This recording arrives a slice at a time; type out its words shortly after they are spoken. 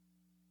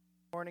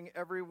Morning,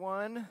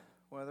 everyone.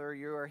 Whether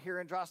you are here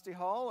in Drosty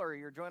Hall or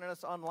you're joining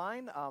us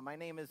online, my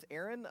name is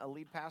Aaron, a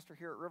lead pastor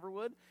here at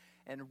Riverwood,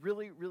 and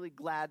really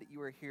glad that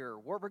you are here.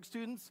 Warburg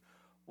students,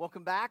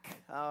 welcome back.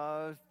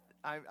 I'm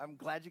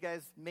glad you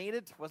guys made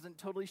it. Wasn't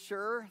totally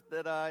sure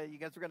that you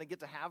guys were going to get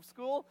to have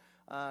school,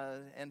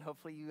 and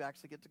hopefully you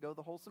actually get to go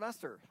the whole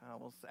semester.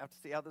 We'll have to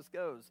see how this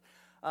goes.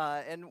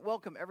 And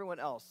welcome everyone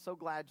else. So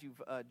glad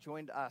you've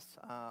joined us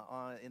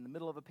in the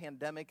middle of a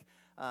pandemic,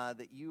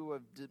 that you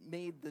have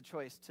made the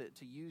choice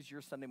to use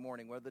your Sunday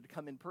morning, whether to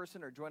come in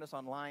person or join us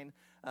online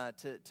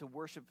to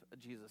worship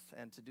Jesus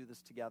and to do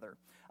this together.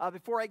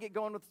 Before I get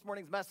going with this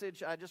morning's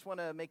message, I just want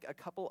to make a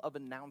couple of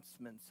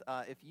announcements.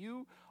 If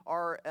you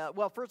are,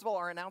 first of all,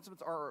 our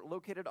announcements are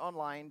located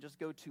online. Just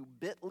go to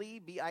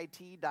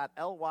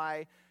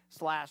bit.ly/notesrw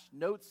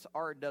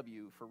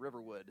for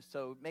Riverwood.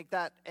 So make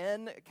that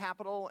N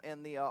capital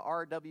and the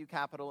RW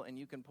capital, and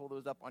you can pull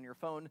those up on your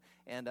phone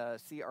and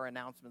see our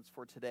announcements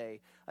for today.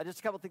 Just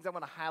a couple things I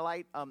want to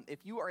highlight.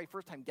 If you are a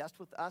first-time guest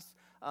with us,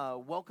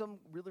 welcome.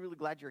 Really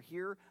glad you're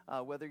here.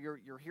 Whether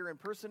you're here in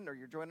person or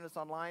you're joining us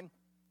online,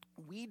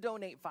 we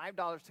donate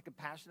 $5 to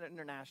Compassionate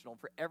International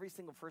for every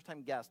single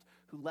first-time guest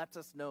who lets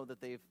us know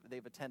that they've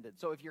attended.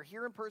 So if you're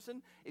here in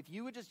person, if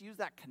you would just use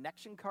that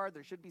connection card,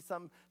 there should be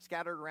some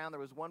scattered around. There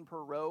was one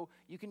per row.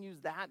 You can use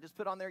that. Just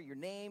put on there your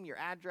name, your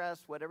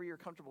address, whatever you're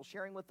comfortable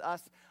sharing with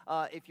us.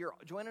 If you're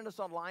joining us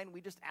online,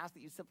 we just ask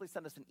that you simply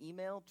send us an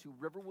email to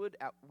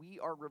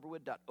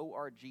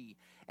riverwood@weareriverwood.org.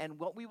 And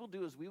what we will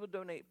do is we will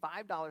donate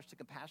 $5 to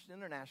Compassion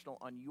International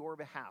on your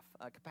behalf.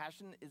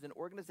 Compassion is an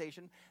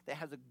organization that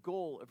has a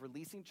goal of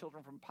releasing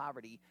children from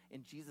poverty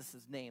in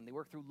Jesus' name. They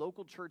work through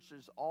local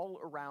churches all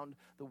around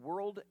the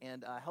world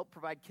and help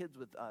provide kids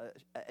with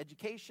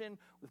education,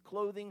 with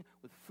clothing,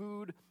 with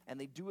food, and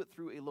they do it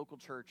through a local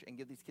church and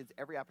give these kids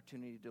every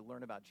opportunity to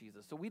learn about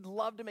Jesus. So we'd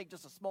love to make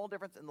just a small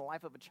difference in the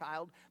life of a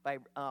child by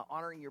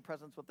honoring your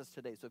presence with us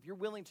today. So if you're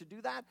willing to do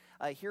that,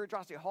 here at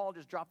Drosty Hall,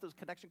 just drop those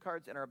connection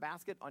cards in our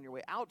basket on your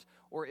way out,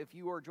 or if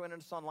you are joining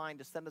us online,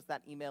 just send us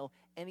that email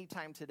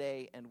anytime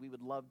today, and we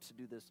would love to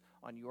do this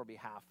on your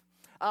behalf.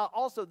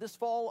 Also, this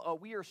fall,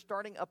 we are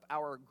starting up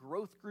our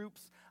growth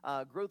groups.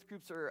 Growth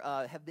groups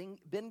have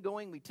been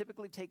going. We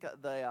typically take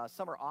the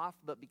summer off,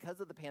 but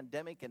because of the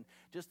pandemic and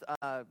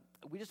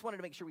we just wanted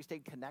to make sure we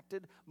stayed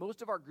connected,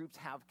 most of our groups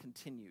have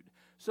continued.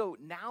 So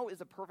now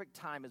is a perfect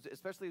time,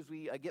 especially as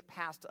we get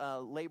past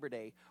Labor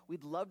Day.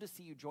 We'd love to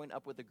see you join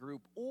up with a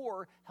group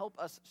or help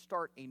us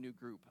start a new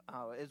group.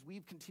 As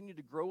we've continued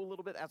to grow a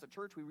little bit as a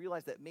church, we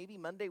realize that maybe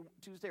Monday,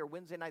 Tuesday, or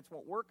Wednesday nights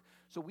won't work.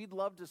 So we'd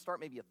love to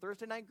start maybe a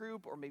Thursday night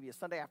group or maybe a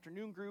Sunday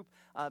afternoon group.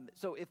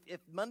 So if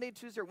Monday,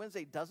 Tuesday, or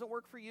Wednesday doesn't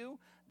work for you,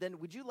 then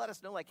would you let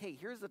us know, like, hey,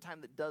 here's the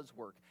time that does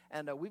work.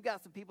 And we've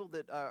got some people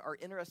that are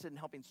interested in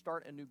helping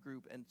start a new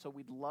group, and so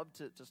we'd love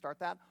to start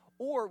that.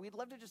 Or we'd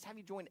love to just have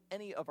you join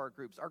any of our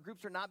groups. Our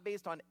groups are not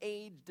based on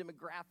age,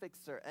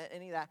 demographics, or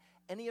any of that.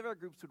 Any of our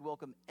groups would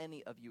welcome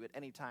any of you at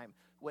any time,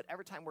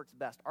 whatever time works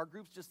best. Our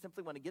groups just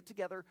simply want to get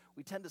together.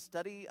 We tend to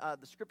study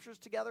the scriptures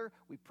together.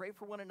 We pray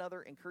for one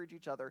another, encourage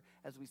each other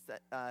as we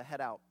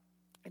head out.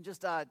 It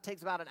just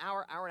takes about an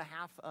hour and a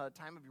half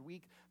time of your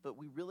week, but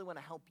we really want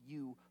to help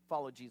you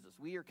follow Jesus.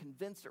 We are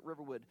convinced at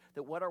Riverwood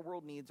that what our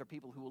world needs are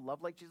people who will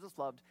love like Jesus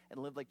loved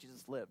and live like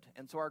Jesus lived.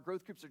 And so our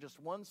growth groups are just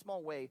one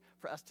small way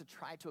for us to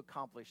try to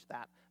accomplish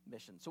that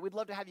mission. So we'd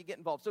love to have you get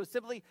involved. So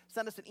simply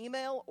send us an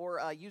email or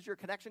use your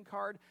connection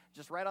card.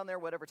 Just write on there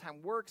whatever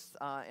time works,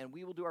 and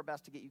we will do our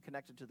best to get you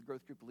connected to the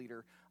growth group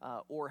leader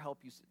or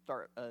help you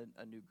start a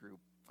new group.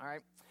 All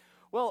right?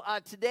 Well,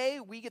 today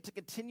we get to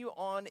continue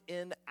on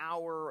in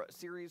our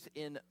series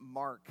in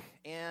Mark,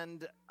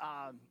 and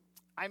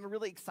I'm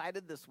really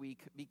excited this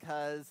week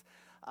because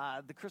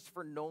the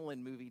Christopher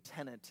Nolan movie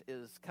Tenet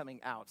is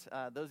coming out.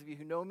 Those of you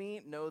who know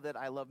me know that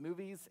I love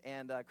movies,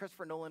 and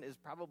Christopher Nolan is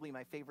probably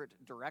my favorite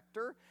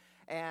director.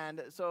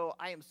 And so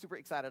I am super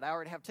excited. I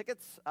already have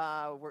tickets.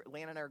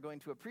 Lan and I are going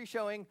to a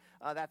pre-showing.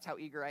 That's how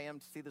eager I am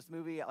to see this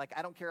movie. Like,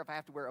 I don't care if I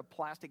have to wear a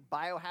plastic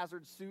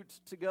biohazard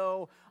suit to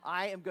go.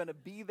 I am going to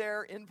be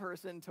there in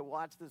person to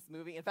watch this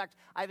movie. In fact,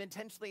 I've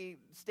intentionally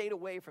stayed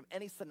away from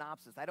any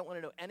synopsis. I don't want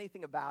to know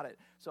anything about it,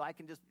 so I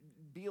can just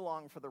be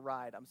along for the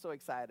ride. I'm so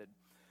excited.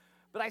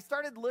 But I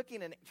started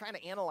looking and trying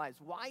to analyze,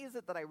 why is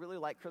it that I really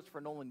like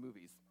Christopher Nolan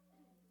movies?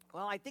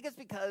 Well, I think it's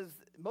because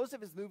most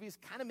of his movies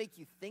kind of make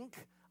you think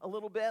a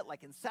little bit,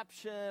 like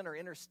Inception or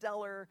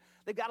Interstellar.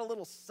 They've got a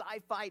little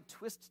sci-fi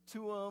twist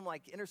to them,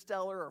 like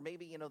Interstellar or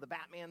maybe, the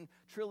Batman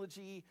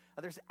trilogy.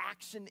 There's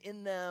action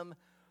in them.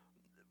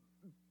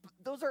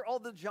 Those are all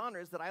the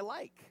genres that I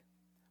like.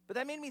 But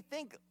that made me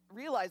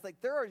realize, like,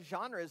 there are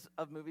genres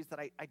of movies that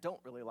I don't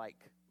really like.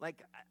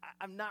 Like,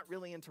 I'm not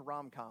really into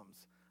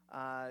rom-coms.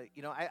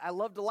 I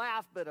love to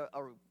laugh, but a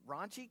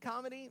raunchy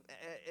comedy,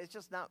 it's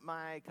just not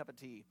my cup of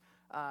tea.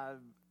 I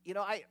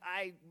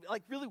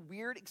like really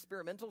weird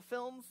experimental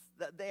films.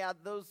 That they have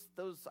those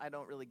I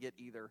don't really get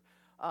either.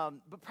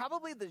 But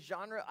probably the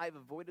genre I've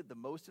avoided the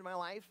most in my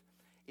life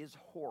is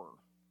horror.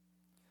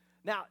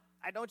 Now,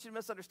 I don't want you to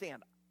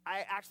misunderstand.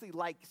 I actually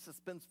like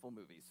suspenseful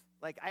movies.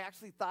 Like, I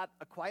actually thought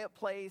A Quiet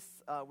Place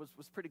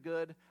was pretty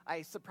good.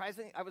 I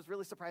was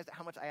really surprised at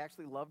how much I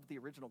actually loved the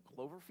original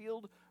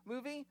Cloverfield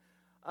movie.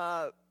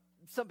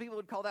 Some people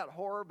would call that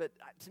horror, but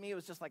to me it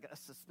was just like a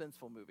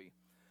suspenseful movie.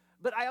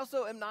 But I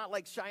also am not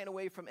like shying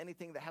away from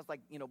anything that has like,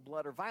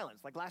 blood or violence.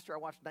 Like last year I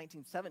watched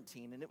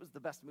 1917, and it was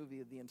the best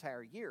movie of the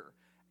entire year.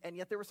 And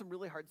yet there were some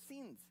really hard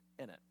scenes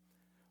in it.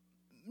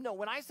 No,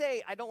 when I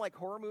say I don't like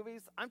horror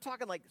movies, I'm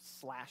talking like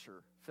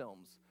slasher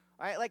films.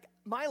 All right, like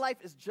my life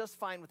is just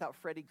fine without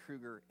Freddy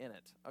Krueger in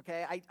it,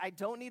 okay? I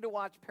don't need to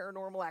watch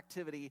Paranormal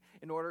Activity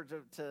in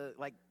order to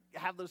like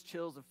have those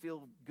chills and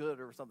feel good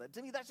or something.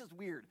 To me, that's just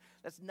weird.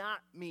 That's not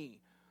me.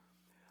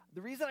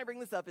 The reason I bring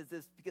this up is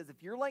because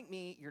if you're like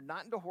me, you're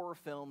not into horror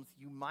films,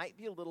 you might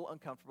be a little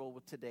uncomfortable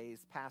with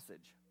today's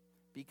passage.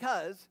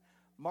 Because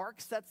Mark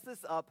sets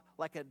this up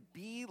like a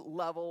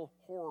B-level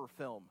horror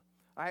film.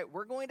 All right,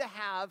 we're going to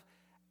have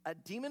a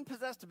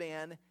demon-possessed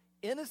man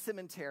in a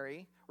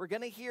cemetery. We're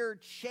going to hear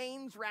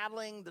chains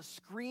rattling, the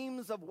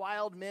screams of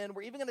wild men.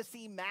 We're even going to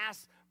see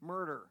mass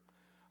murder.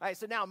 All right,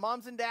 so now,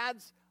 moms and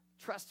dads,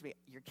 trust me,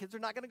 your kids are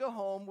not going to go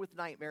home with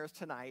nightmares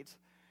tonight.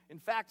 In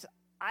fact,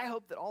 I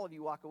hope that all of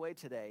you walk away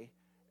today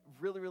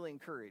really, really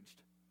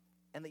encouraged,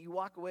 and that you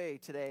walk away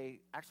today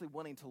actually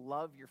wanting to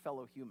love your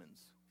fellow humans.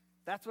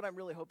 That's what I'm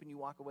really hoping you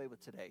walk away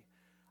with today.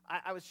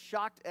 I was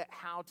shocked at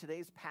how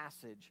today's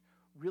passage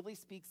really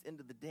speaks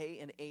into the day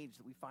and age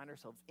that we find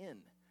ourselves in.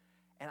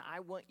 And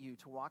I want you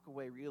to walk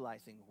away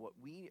realizing what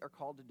we are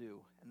called to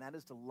do, and that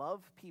is to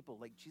love people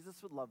like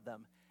Jesus would love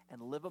them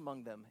and live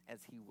among them as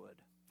he would.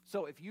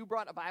 So if you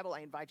brought a Bible, I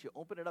invite you to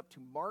open it up to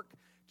Mark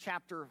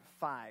chapter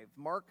 5.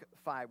 Mark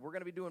 5. We're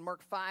going to be doing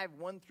Mark 5,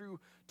 1 through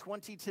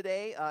 20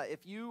 today.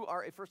 If you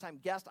are a first-time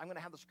guest, I'm going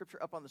to have the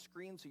scripture up on the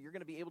screen, so you're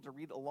going to be able to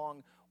read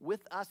along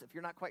with us. If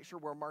you're not quite sure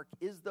where Mark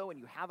is, though, and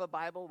you have a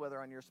Bible, whether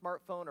on your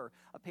smartphone or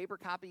a paper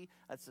copy,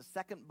 it's the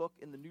second book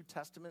in the New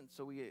Testament,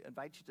 so we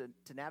invite you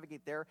to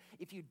navigate there.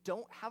 If you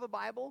don't have a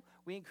Bible,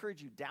 we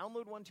encourage you to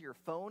download one to your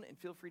phone and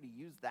feel free to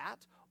use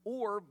that,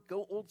 or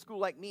go old school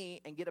like me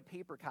and get a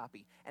paper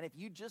copy. And if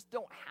you just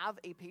don't have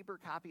a paper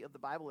copy of the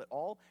Bible at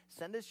all,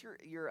 send us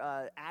your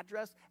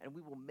address, and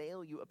we will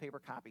mail you a paper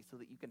copy so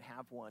that you can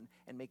have one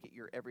and make it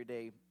your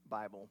everyday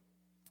Bible.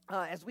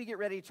 As we get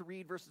ready to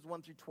read verses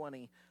 1 through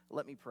 20,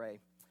 let me pray.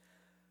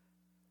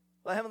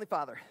 Well, Heavenly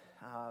Father,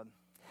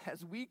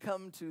 as we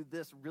come to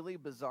this really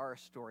bizarre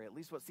story, at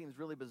least what seems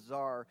really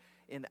bizarre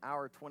in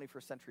our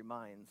 21st century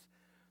minds,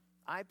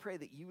 I pray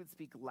that you would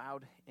speak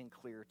loud and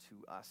clear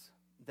to us,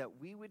 that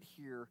we would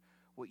hear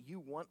what you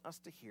want us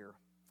to hear,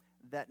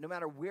 that no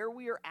matter where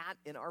we are at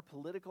in our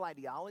political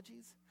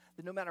ideologies,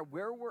 that no matter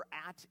where we're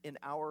at in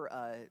our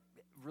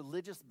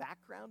religious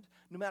background,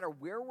 no matter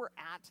where we're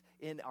at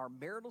in our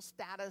marital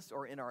status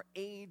or in our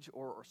age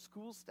or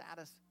school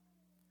status,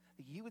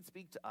 that you would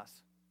speak to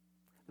us,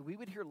 that we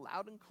would hear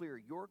loud and clear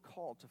your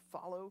call to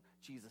follow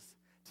Jesus,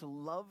 to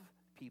love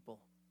people,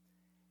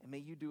 and may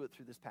you do it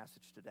through this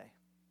passage today.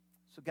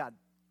 So God,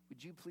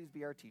 would you please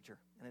be our teacher?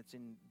 And it's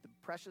in the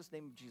precious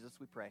name of Jesus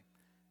we pray.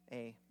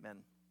 Amen.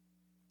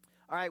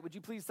 All right, would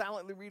you please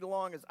silently read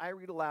along as I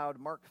read aloud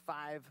Mark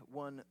 5,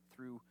 1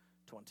 through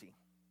 20.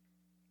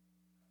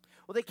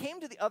 Well, they came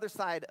to the other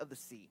side of the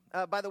sea.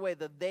 By the way,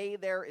 the they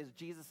there is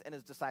Jesus and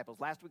his disciples.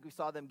 Last week we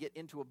saw them get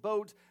into a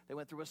boat. They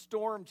went through a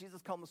storm.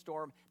 Jesus calmed the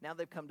storm. Now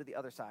they've come to the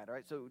other side. All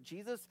right, so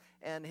Jesus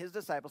and his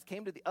disciples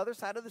came to the other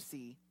side of the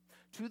sea,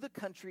 to the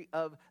country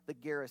of the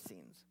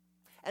Gerasenes.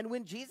 And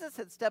when Jesus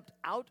had stepped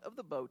out of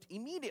the boat,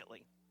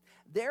 immediately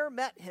there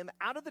met him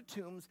out of the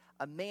tombs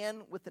a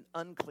man with an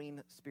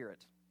unclean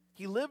spirit.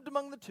 He lived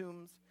among the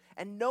tombs,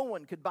 and no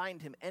one could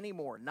bind him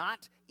anymore,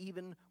 not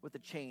even with a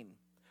chain.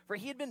 For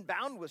he had been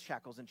bound with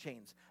shackles and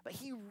chains, but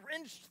he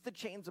wrenched the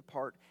chains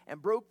apart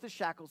and broke the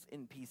shackles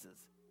in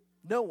pieces.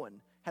 No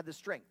one had the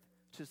strength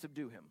to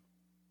subdue him.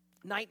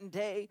 Night and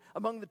day,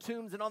 among the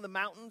tombs and on the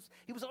mountains,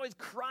 he was always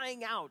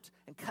crying out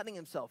and cutting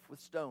himself with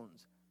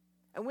stones.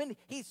 And when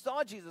he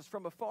saw Jesus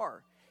from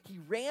afar, he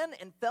ran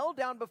and fell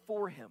down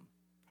before him.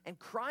 And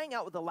crying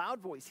out with a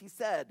loud voice, he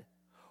said,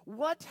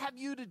 "What have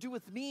you to do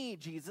with me,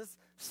 Jesus,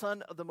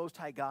 Son of the Most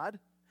High God?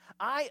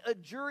 I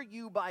adjure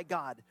you by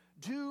God,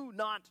 do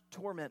not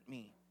torment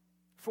me."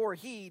 For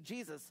he,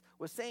 Jesus,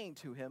 was saying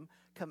to him,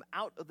 "Come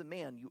out of the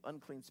man, you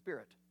unclean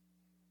spirit."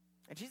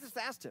 And Jesus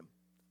asked him,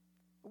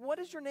 "What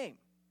is your name?"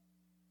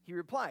 He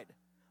replied,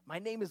 "My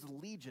name is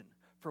Legion,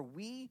 for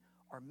we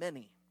are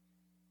many."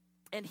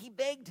 And he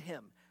begged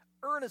him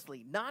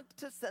earnestly not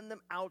to send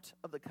them out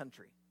of the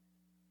country.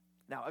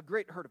 Now, a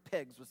great herd of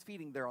pigs was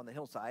feeding there on the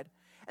hillside,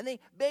 and they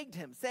begged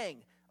him,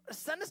 saying,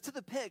 "Send us to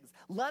the pigs,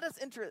 let us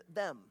enter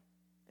them."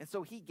 And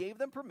so he gave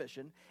them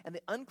permission, and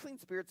the unclean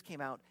spirits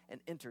came out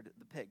and entered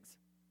the pigs.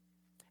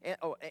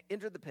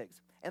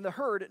 And the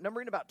herd,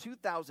 numbering about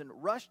 2,000,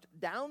 rushed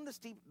down the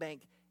steep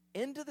bank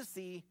into the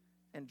sea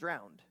and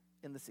drowned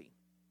in the sea.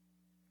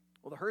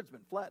 Well, the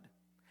herdsmen fled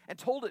and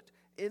told it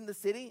in the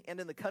city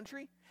and in the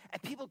country,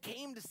 and people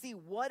came to see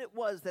what it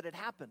was that had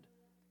happened.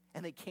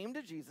 And they came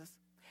to Jesus,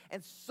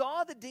 and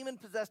saw the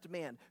demon-possessed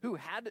man who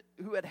had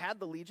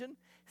the legion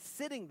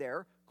sitting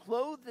there,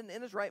 clothed and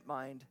in his right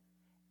mind,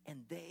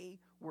 and they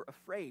were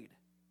afraid.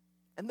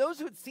 And those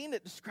who had seen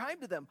it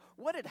described to them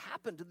what had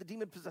happened to the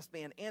demon-possessed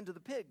man and to the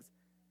pigs.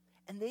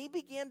 And they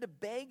began to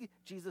beg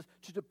Jesus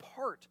to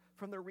depart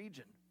from their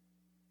region.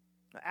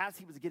 As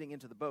he was getting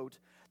into the boat,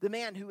 the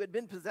man who had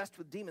been possessed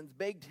with demons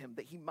begged him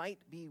that he might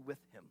be with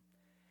him.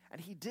 And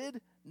he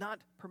did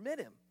not permit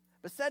him,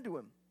 but said to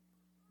him,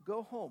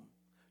 "Go home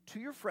to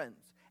your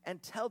friends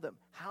and tell them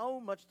how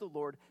much the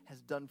Lord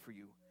has done for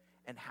you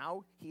and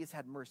how he has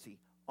had mercy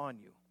on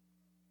you."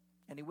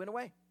 And he went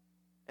away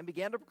and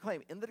began to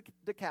proclaim in the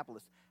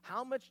Decapolis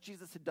how much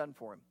Jesus had done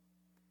for him.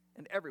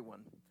 And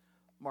everyone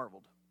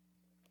marveled.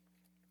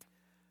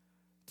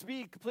 To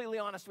be completely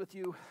honest with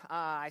you,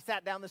 I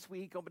sat down this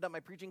week, opened up my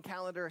preaching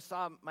calendar,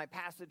 saw my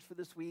passage for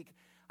this week.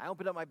 I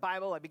opened up my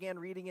Bible, I began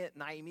reading it,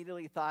 and I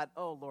immediately thought,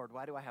 oh, Lord,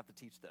 why do I have to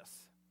teach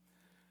this?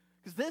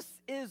 Because this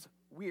is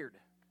weird.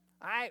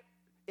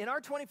 In our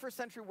 21st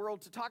century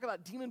world, to talk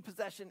about demon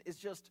possession is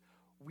just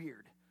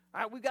weird.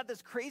 All right, we've got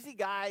this crazy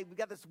guy, we've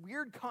got this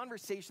weird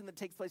conversation that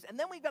takes place, and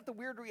then we've got the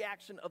weird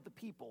reaction of the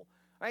people.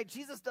 All right,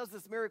 Jesus does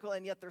this miracle,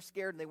 and yet they're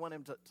scared, and they want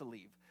him to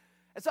leave.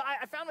 And so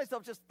I found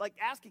myself just like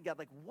asking God,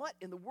 like, what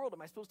in the world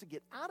am I supposed to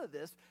get out of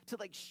this to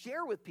like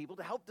share with people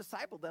to help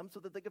disciple them so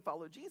that they could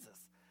follow Jesus?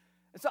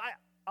 And so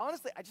I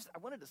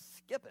wanted to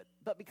skip it.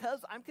 But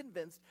because I'm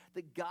convinced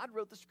that God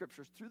wrote the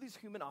scriptures through these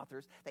human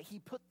authors, that he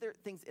put their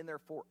things in there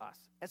for us.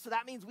 And so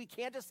that means we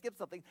can't just skip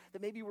something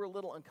that maybe we're a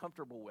little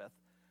uncomfortable with,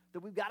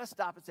 that we've got to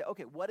stop and say,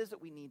 okay, what is it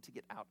we need to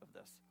get out of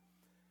this?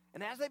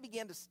 And as I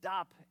began to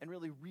stop and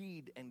really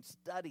read and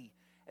study,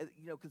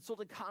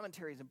 consulting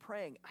commentaries and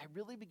praying, I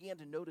really began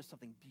to notice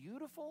something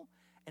beautiful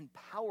and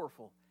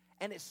powerful.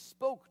 And it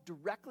spoke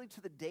directly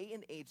to the day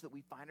and age that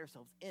we find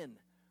ourselves in.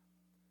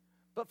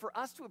 But for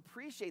us to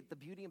appreciate the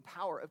beauty and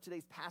power of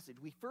today's passage,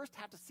 we first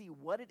have to see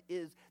what it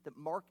is that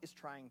Mark is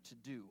trying to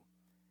do.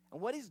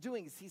 And what he's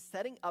doing is he's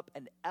setting up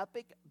an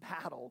epic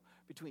battle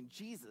between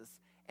Jesus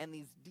and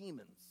these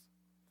demons.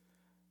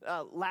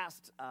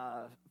 Last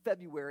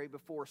February,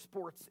 before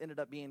sports ended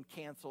up being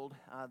canceled,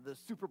 the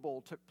Super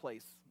Bowl took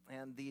place.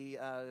 And the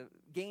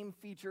game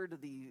featured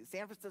the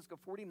San Francisco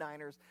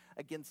 49ers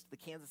against the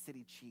Kansas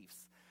City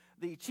Chiefs.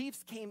 The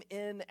Chiefs came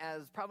in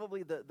as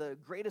probably the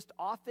greatest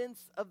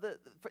offense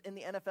in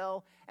the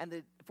NFL, and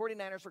the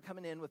 49ers were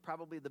coming in with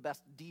probably the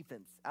best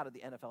defense out of the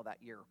NFL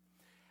that year.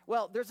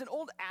 Well, there's an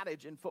old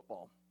adage in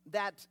football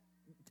that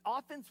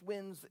offense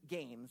wins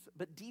games,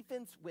 but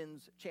defense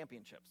wins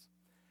championships.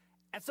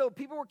 And so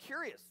people were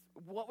curious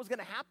what was going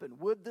to happen.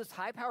 Would this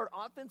high-powered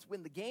offense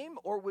win the game,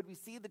 or would we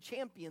see the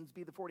champions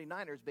be the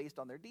 49ers based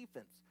on their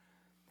defense?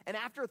 And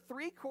after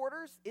 3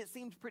 quarters, it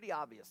seemed pretty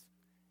obvious.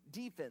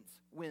 Defense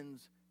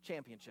wins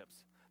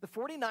championships. The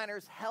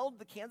 49ers held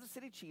the Kansas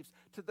City Chiefs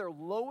to their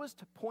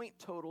lowest point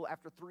total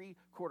after 3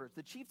 quarters.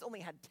 The Chiefs only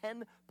had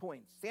 10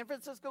 points. San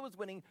Francisco was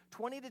winning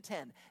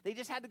 20-10. They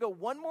just had to go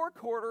one more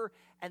quarter,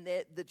 and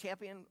the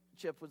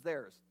championship was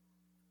theirs.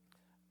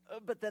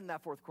 But then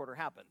that 4th quarter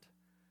happened.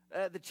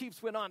 The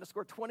Chiefs went on to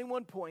score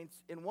 21 points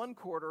in 1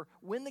 quarter,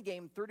 win the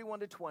game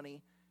 31-20,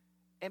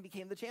 and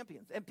became the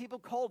champions. And people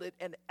called it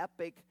an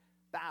epic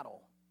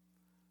battle.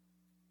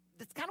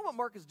 That's kind of what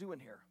Mark is doing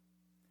here.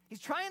 He's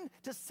trying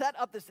to set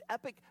up this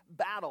epic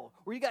battle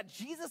where you got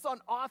Jesus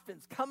on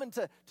offense coming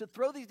to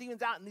throw these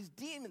demons out, and these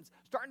demons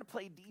starting to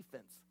play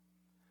defense.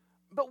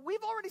 But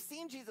we've already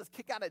seen Jesus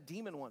kick out a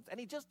demon once, and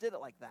he just did it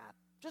like that.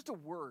 Just a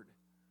word.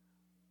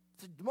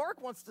 So Mark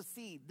wants to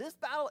see this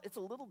battle, it's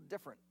a little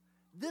different.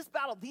 This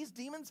battle, these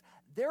demons,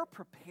 they're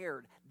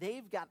prepared.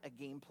 They've got a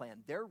game plan.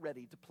 They're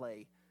ready to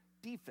play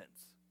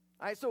defense.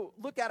 All right, so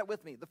look at it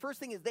with me. The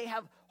first thing is they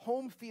have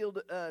home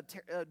field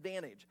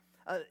advantage.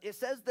 It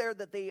says there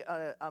that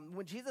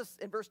when Jesus,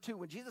 in verse 2,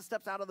 when Jesus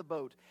steps out of the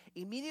boat,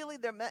 immediately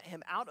there met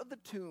him out of the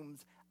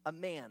tombs a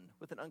man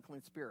with an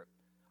unclean spirit.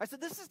 All right, so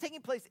this is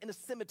taking place in a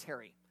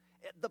cemetery,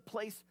 the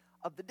place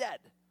of the dead.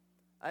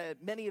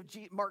 Many of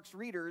Mark's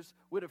readers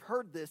would have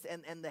heard this,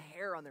 and the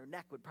hair on their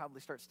neck would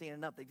probably start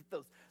standing up. They get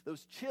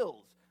those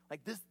chills.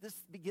 Like this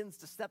begins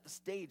to set the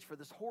stage for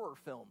this horror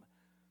film.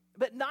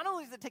 But not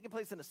only is it taking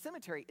place in a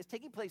cemetery, it's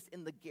taking place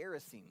in the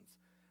Gerasenes.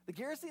 The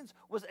Gerasenes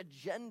was a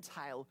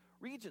Gentile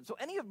region. So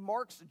any of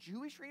Mark's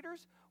Jewish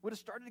readers would have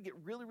started to get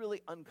really,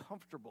 really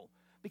uncomfortable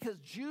because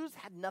Jews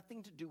had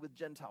nothing to do with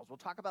Gentiles. We'll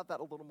talk about that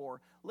a little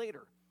more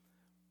later.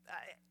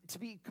 To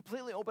be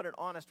completely open and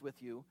honest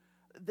with you,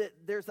 that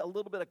there's a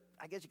little bit of,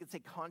 I guess you could say,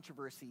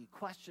 controversy,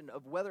 question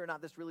of whether or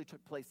not this really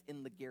took place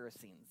in the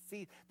Gerasenes.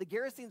 See, the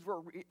Gerasenes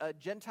were a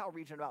Gentile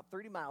region about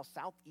 30 miles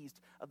southeast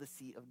of the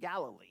Sea of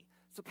Galilee,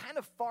 so kind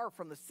of far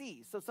from the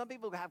sea. So some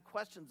people have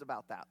questions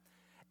about that.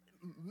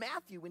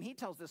 Matthew, when he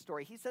tells this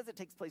story, he says it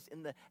takes place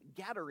in the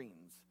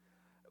Gadarenes.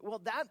 Well,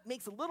 that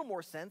makes a little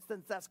more sense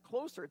since that's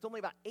closer. It's only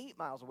about 8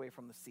 miles away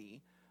from the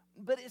sea,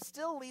 but it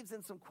still leaves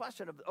in some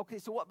question of, okay,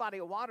 so what body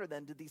of water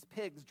then did these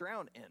pigs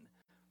drown in?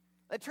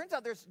 It turns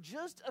out there's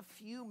just a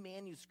few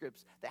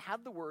manuscripts that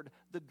have the word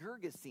the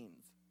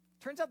Gergesenes.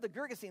 Turns out the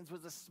Gergesenes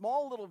was a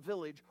small little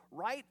village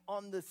right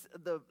on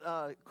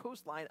the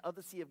coastline of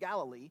the Sea of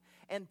Galilee,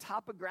 and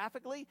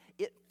topographically,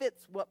 it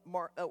fits what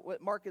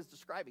Mark is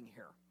describing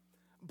here.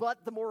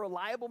 But the more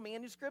reliable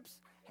manuscripts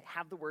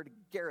have the word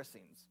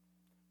Gerasenes.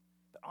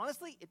 But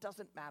honestly, it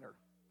doesn't matter.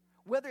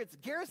 Whether it's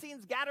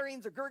Gerasenes,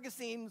 Gadarenes, or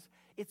Gergesenes,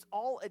 it's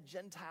all a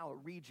Gentile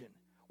region,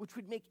 which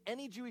would make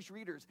any Jewish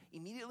readers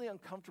immediately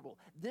uncomfortable.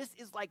 This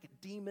is like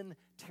demon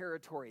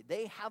territory.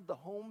 They have the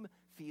home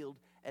field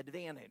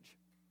advantage.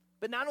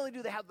 But not only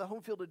do they have the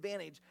home field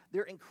advantage,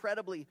 they're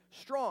incredibly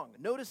strong.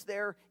 Notice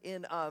there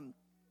in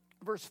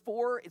verse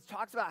 4, it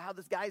talks about how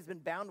this guy has been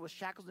bound with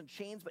shackles and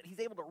chains, but he's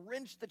able to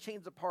wrench the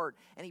chains apart,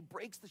 and he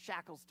breaks the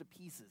shackles to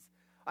pieces.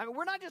 I mean,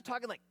 we're not just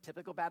talking like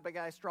typical bad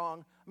guy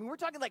strong. I mean, we're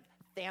talking like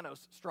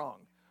Thanos strong.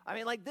 I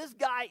mean, like, this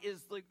guy is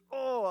like,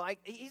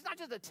 he's not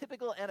just a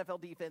typical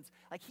NFL defense.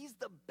 Like, he's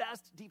the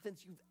best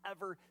defense you've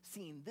ever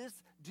seen. This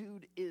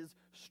dude is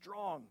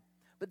strong.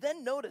 But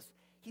then notice,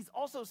 he's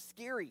also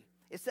scary.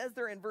 It says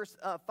there in verse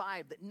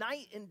 5 that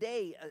night and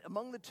day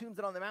among the tombs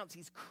and on the mountains,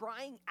 he's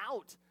crying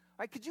out.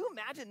 Right? Could you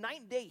imagine night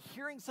and day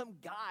hearing some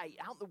guy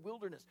out in the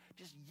wilderness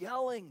just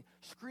yelling,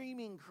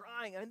 screaming,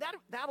 crying? I mean,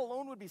 that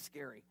alone would be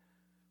scary.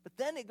 But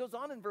then it goes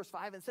on in verse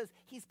 5 and says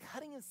he's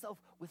cutting himself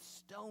with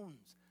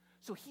stones.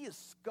 So he is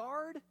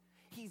scarred.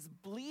 He's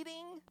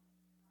bleeding.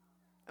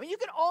 I mean, you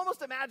can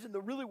almost imagine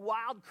the really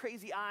wild,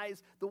 crazy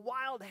eyes, the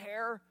wild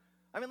hair.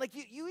 I mean, like,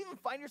 you even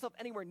find yourself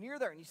anywhere near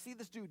there and you see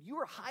this dude, you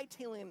are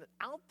hightailing it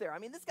out there. I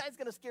mean, this guy's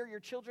going to scare your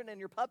children and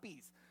your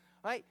puppies,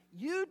 right?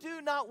 You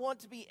do not want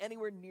to be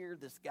anywhere near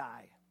this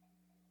guy.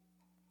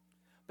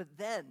 But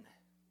then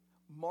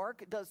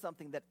Mark does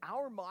something that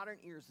our modern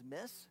ears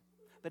miss,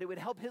 but it would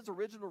help his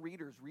original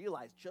readers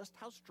realize just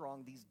how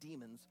strong these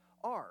demons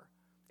are.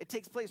 It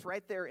takes place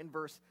right there in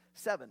verse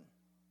 7.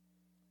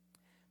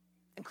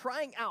 And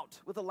crying out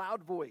with a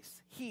loud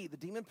voice, he, the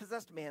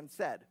demon-possessed man,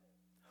 said,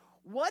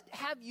 "What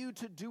have you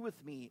to do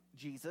with me,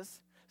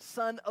 Jesus,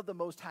 Son of the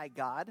Most High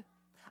God?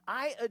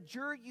 I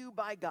adjure you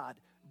by God,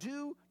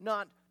 do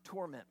not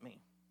torment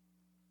me."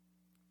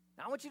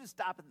 Now I want you to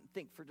stop and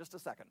think for just a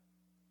second.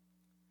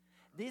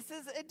 This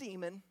is a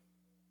demon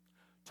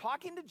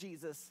talking to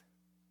Jesus,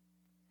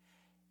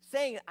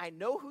 saying, "I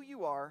know who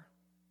you are."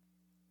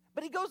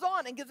 But he goes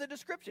on and gives a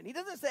description. He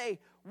doesn't say,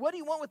 "What do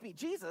you want with me,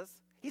 Jesus?"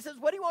 He says,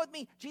 "What do you want with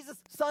me,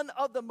 Jesus, Son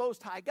of the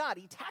Most High God?"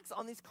 He tacks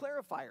on these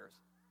clarifiers.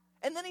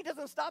 And then he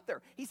doesn't stop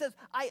there. He says,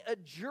 "I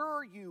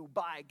adjure you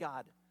by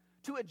God."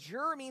 To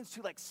adjure means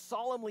to like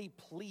solemnly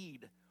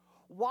plead.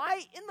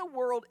 Why in the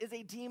world is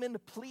a demon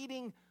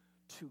pleading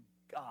to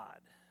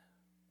God?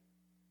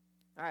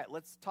 All right,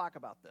 let's talk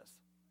about this.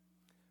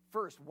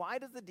 First, why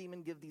does the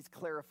demon give these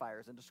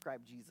clarifiers and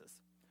describe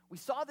Jesus? We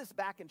saw this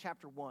back in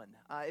chapter 1.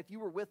 If you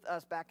were with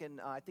us back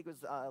in, I think it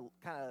was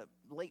kind of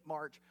late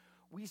March,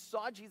 we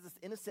saw Jesus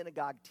in a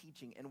synagogue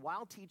teaching, and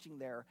while teaching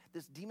there,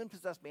 this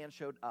demon-possessed man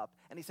showed up,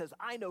 and he says,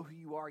 "I know who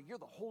you are. You're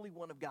the Holy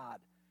One of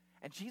God."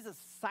 And Jesus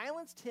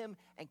silenced him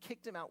and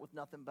kicked him out with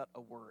nothing but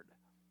a word.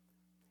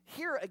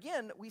 Here,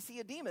 again, we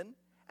see a demon,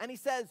 and he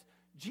says,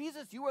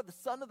 "Jesus, you are the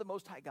Son of the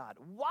Most High God."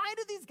 Why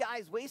do these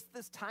guys waste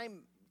this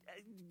time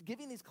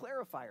giving these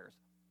clarifiers?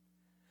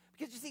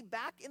 Because you see,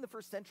 back in the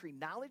first century,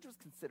 knowledge was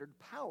considered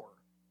power.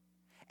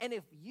 And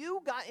if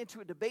you got into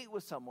a debate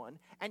with someone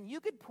and you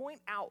could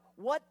point out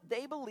what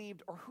they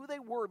believed or who they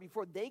were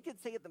before they could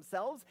say it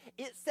themselves,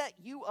 it set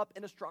you up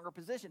in a stronger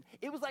position.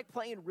 It was like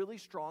playing really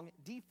strong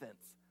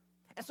defense.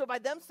 And so by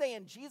them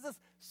saying, "Jesus,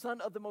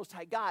 Son of the Most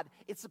High God,"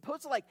 it's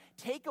supposed to like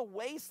take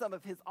away some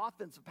of his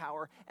offensive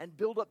power and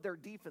build up their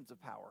defensive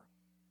power.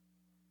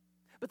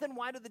 But then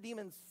why do the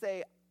demons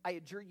say, "I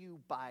adjure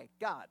you by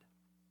God"?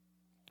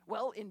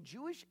 Well, in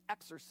Jewish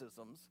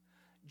exorcisms,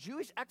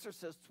 Jewish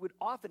exorcists would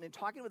often, in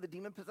talking with a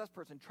demon-possessed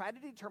person, try to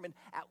determine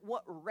at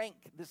what rank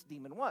this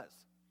demon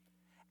was.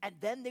 And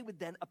then they would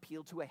then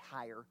appeal to a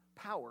higher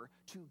power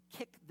to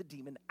kick the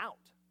demon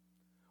out.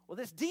 Well,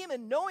 this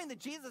demon, knowing that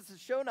Jesus has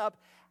shown up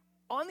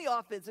on the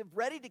offensive,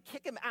 ready to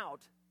kick him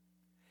out,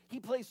 he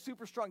plays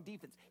super strong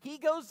defense. He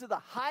goes to the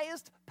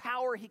highest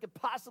power he could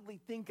possibly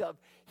think of.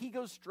 He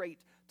goes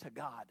straight to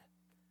God.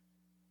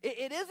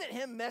 It isn't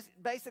him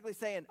basically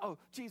saying, "Oh,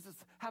 Jesus,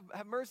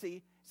 have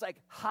mercy." It's like,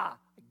 "Ha,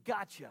 I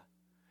gotcha.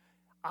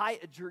 I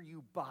adjure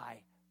you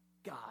by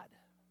God."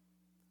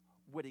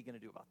 What are you going to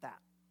do about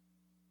that?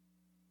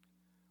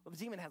 Well, the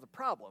demon has a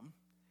problem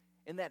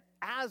in that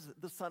as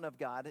the Son of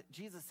God,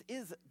 Jesus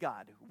is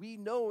God. We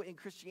know in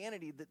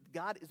Christianity that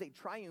God is a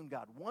triune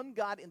God, one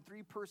God in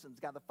three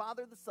persons, God the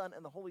Father, the Son,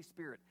 and the Holy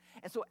Spirit.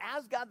 And so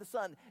as God the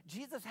Son,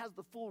 Jesus has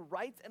the full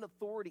rights and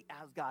authority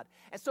as God.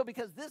 And so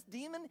because this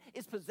demon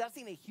is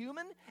possessing a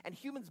human and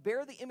humans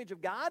bear the image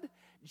of God,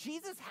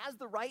 Jesus has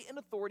the right and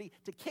authority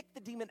to kick the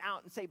demon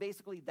out and say,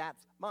 basically,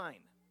 "That's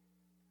mine."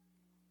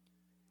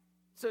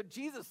 So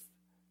Jesus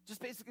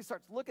just basically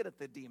starts looking at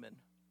the demon,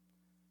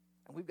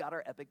 and we've got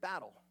our epic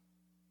battle.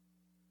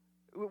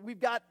 We've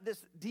got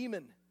this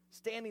demon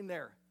standing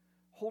there,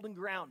 holding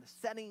ground,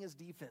 setting his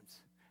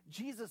defense.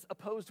 Jesus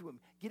opposed to him,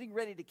 getting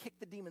ready to kick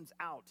the demons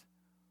out.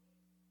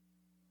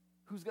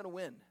 who's going to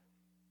win?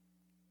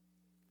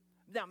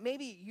 Now,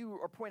 maybe you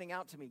are pointing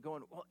out to me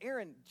going, well,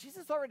 Aaron,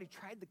 Jesus already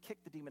tried to kick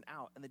the demon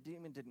out, and the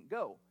demon didn't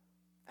go.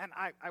 And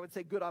I would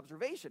say good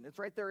observation. It's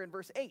right there in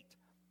verse 8.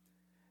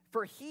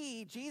 For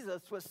he,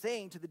 Jesus, was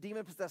saying to the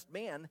demon-possessed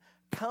man,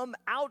 come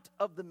out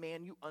of the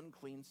man, you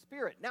unclean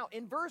spirit. Now,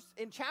 in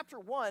chapter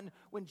 1,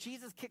 when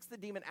Jesus kicks the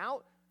demon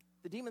out,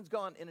 the demon's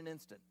gone in an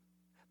instant.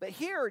 But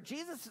here,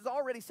 Jesus has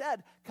already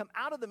said, come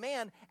out of the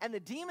man, and the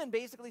demon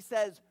basically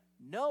says,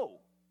 no,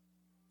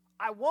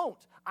 I won't.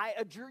 I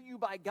adjure you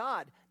by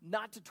God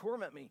not to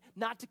torment me,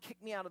 not to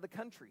kick me out of the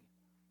country.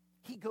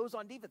 He goes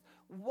on defense.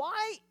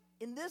 Why,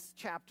 in this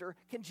chapter,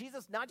 can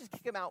Jesus not just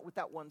kick him out with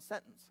that one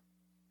sentence?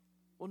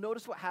 Well,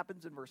 notice what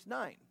happens in verse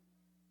 9.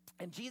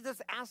 And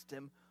Jesus asked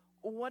him,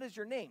 what is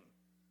your name?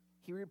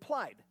 He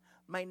replied,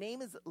 my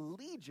name is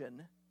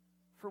Legion,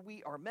 for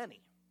we are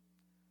many.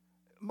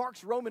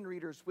 Mark's Roman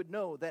readers would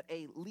know that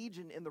a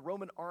legion in the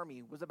Roman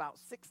army was about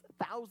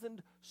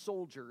 6,000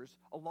 soldiers,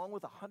 along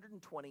with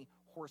 120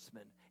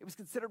 horsemen. It was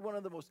considered one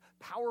of the most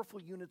powerful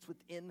units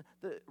within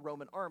the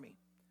Roman army.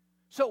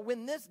 So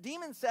when this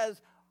demon says,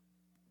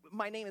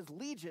 my name is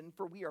Legion,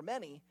 for we are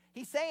many,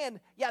 he's saying,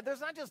 yeah,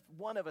 there's not just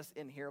one of us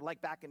in here,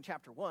 like back in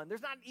chapter 1.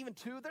 There's not even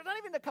two. There's not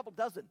even a couple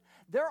dozen.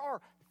 There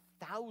are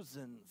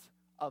thousands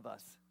of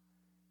us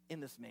in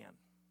this man.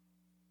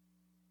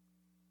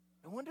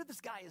 No wonder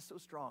this guy is so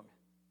strong.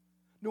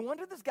 No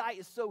wonder this guy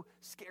is so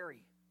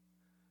scary.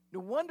 No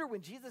wonder when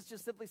Jesus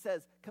just simply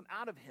says, come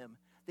out of him,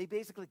 they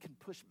basically can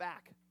push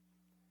back.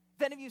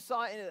 If any of you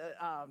saw in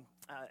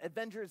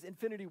Avengers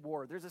Infinity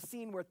War, there's a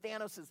scene where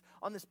Thanos is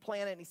on this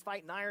planet and he's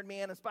fighting Iron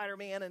Man and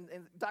Spider-Man and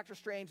Doctor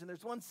Strange. And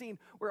there's one scene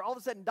where all of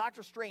a sudden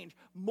Doctor Strange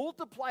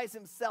multiplies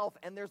himself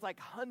and there's like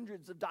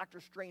hundreds of Doctor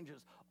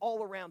Stranges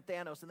all around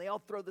Thanos. And they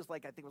all throw this I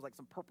think it was like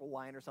some purple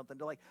line or something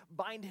to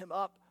bind him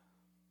up.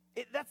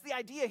 That's the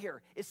idea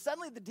here, is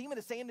suddenly the demon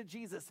is saying to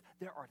Jesus,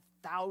 there are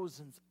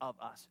thousands of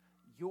us.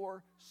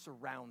 You're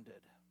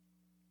surrounded.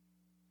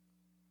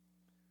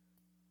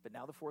 But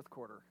now the fourth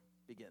quarter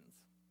begins.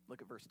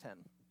 Look at verse 10.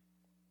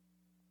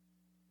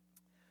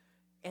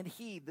 And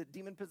he, the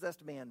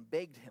demon-possessed man,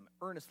 begged him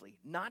earnestly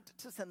not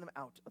to send them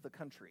out of the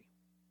country.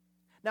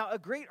 Now a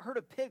great herd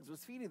of pigs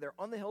was feeding there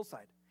on the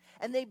hillside.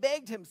 And they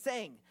begged him,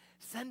 saying,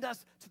 send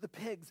us to the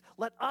pigs.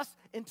 Let us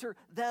enter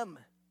them.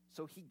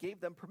 So he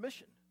gave them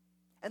permission.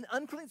 And the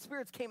unclean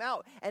spirits came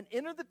out and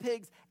entered the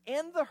pigs,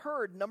 and the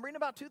herd, numbering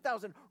about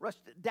 2,000,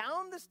 rushed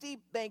down the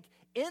steep bank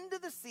into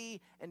the sea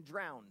and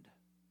drowned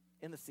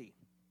in the sea.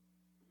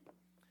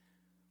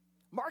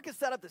 Mark has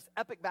set up this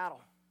epic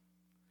battle.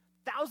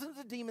 Thousands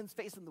of demons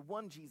facing the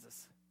one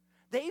Jesus.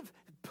 They've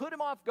put him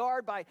off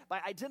guard by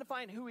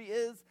identifying who he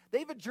is.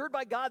 They've adjured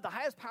by God the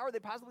highest power they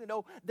possibly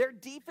know. Their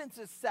defense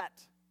is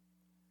set.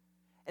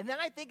 And then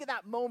I think in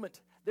that moment,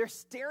 they're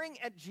staring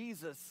at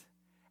Jesus,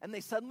 and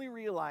they suddenly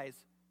realize,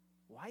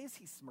 why is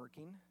he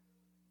smirking?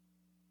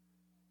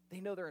 They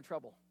know they're in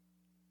trouble.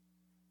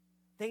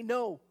 They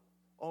know,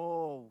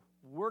 oh,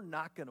 we're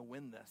not going to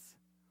win this.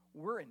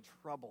 We're in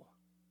trouble.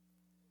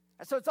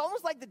 And so it's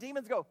almost like the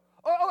demons go,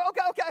 oh,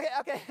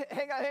 okay,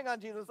 hang on,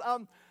 Jesus.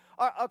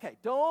 Okay,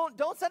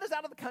 don't send us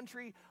out of the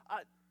country.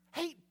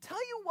 Hey, tell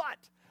you what,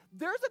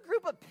 there's a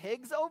group of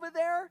pigs over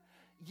there.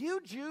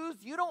 You Jews,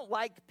 you don't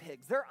like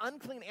pigs. They're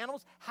unclean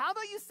animals. How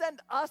about you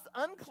send us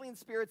unclean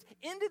spirits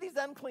into these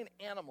unclean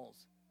animals?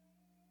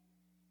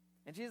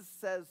 And Jesus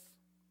says,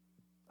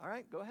 all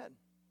right, go ahead.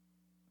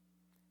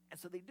 And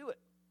so they do it.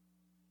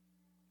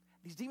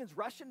 These demons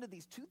rush into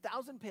these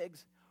 2,000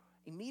 pigs,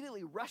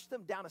 immediately rush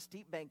them down a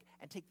steep bank,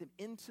 and take them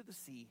into the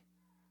sea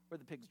where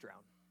the pigs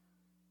drown.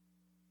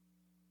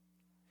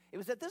 It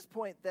was at this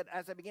point that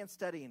as I began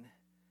studying,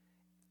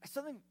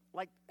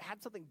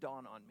 had something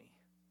dawn on me.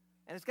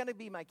 And it's going to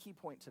be my key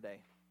point today.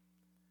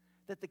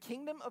 That the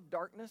kingdom of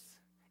darkness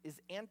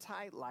is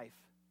anti-life,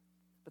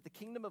 but the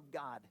kingdom of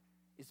God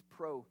is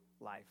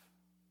pro-life.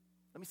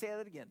 Let me say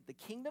that again. The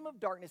kingdom of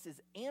darkness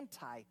is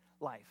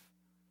anti-life,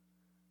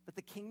 but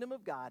the kingdom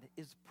of God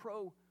is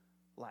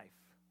pro-life.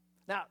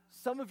 Now,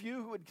 some of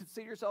you who would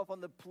consider yourself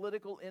on the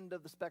political end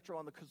of the spectrum,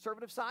 on the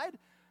conservative side,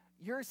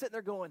 you're sitting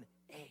there going,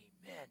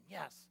 amen,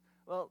 yes.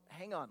 Well,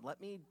 hang on.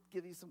 Let me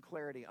give you some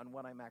clarity on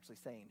what I'm actually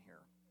saying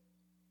here.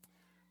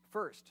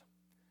 First,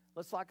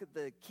 let's look at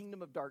the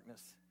kingdom of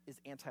darkness is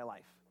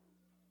anti-life.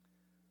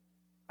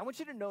 I want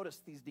you to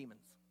notice these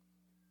demons.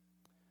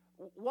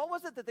 What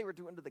was it that they were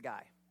doing to the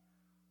guy?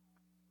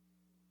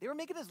 They were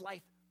making his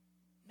life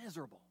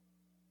miserable.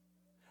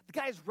 The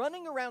guy's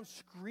running around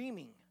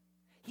screaming.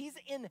 He's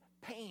in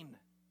pain.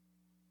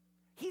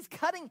 He's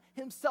cutting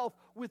himself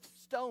with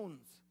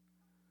stones.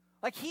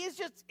 He is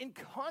just in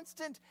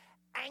constant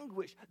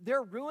anguish.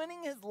 They're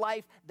ruining his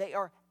life. They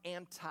are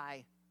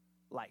anti-life.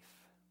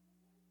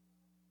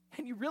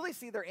 And you really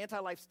see their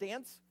anti-life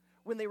stance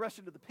when they rush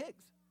into the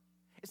pigs.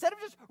 Instead of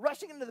just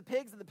rushing into the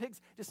pigs and the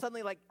pigs just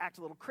suddenly act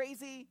a little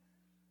crazy,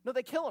 no,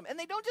 they kill him. And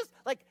they don't just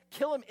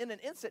kill him in an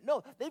instant.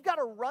 No, they've got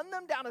to run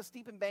them down a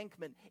steep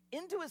embankment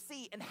into a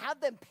sea and have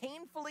them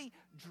painfully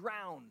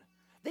drown.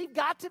 They've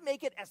got to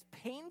make it as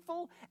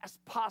painful as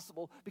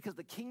possible because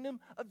the kingdom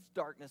of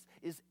darkness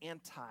is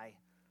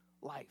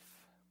anti-life.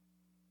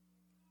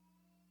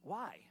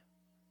 Why?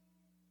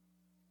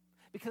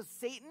 Because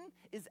Satan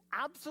is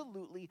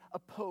absolutely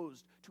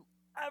opposed to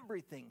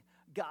everything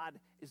God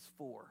is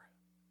for.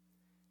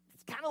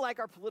 It's kind of like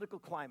our political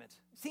climate.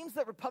 It seems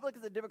that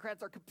Republicans and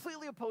Democrats are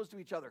completely opposed to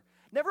each other.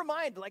 Never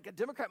mind, like a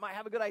Democrat might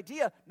have a good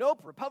idea.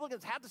 Nope,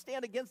 Republicans have to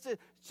stand against it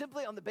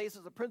simply on the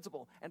basis of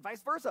principle. And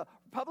vice versa.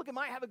 Republican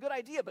might have a good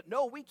idea, but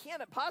no, we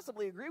can't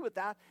possibly agree with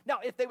that. Now,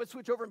 if they would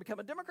switch over and become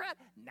a Democrat,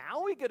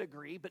 now we could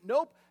agree. But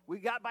nope, we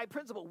got by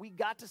principle. We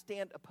got to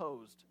stand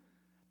opposed.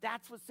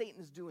 That's what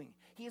Satan is doing.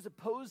 He is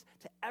opposed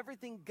to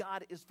everything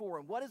God is for.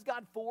 And what is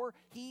God for?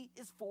 He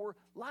is for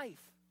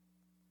life.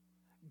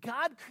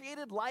 God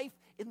created life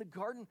in the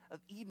Garden of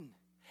Eden.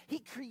 He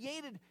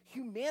created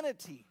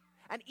humanity.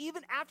 And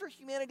even after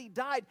humanity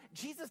died,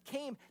 Jesus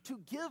came to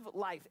give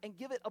life and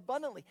give it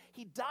abundantly.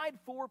 He died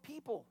for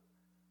people.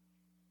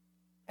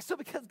 So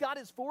because God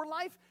is for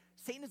life,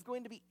 Satan is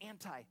going to be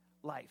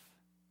anti-life.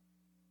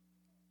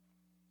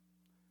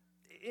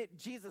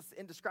 Jesus,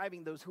 in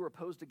describing those who are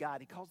opposed to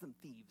God, he calls them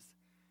thieves.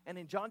 And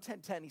in John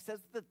 10:10, he says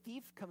the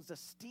thief comes to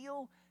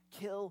steal,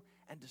 kill,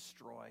 and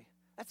destroy.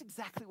 That's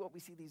exactly what we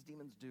see these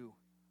demons do.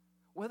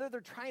 Whether they're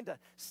trying to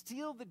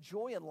steal the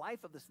joy and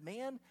life of this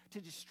man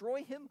to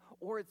destroy him,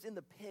 or it's in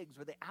the pigs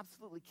where they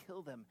absolutely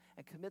kill them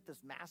and commit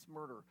this mass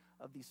murder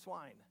of these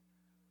swine.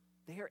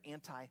 They are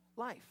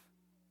anti-life.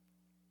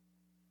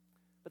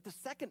 But the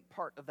second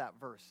part of that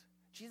verse,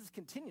 Jesus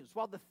continues,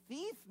 while the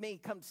thief may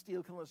come to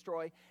steal, kill, and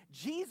destroy,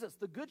 Jesus,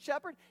 the good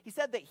shepherd, he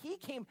said that he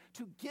came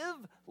to give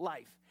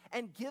life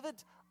and give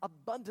it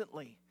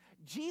abundantly.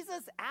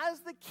 Jesus,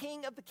 as the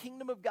king of the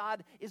kingdom of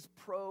God, is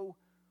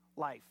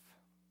pro-life.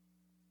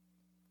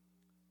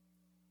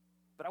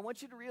 But I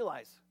want you to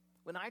realize,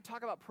 when I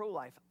talk about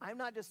pro-life, I'm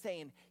not just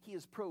saying he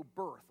is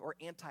pro-birth or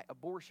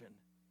anti-abortion.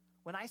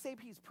 When I say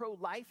he's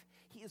pro-life,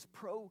 he is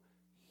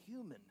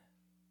pro-human.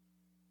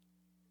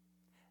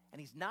 And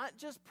he's not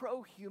just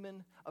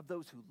pro-human of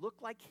those who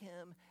look like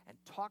him and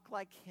talk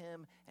like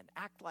him and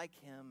act like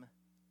him.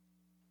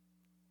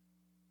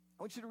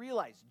 I want you to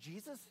realize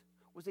Jesus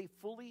was a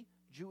fully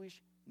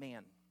Jewish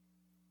man.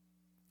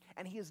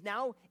 And he is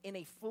now in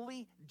a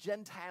fully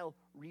Gentile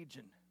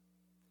region.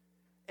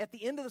 At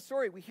the end of the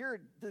story, we hear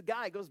the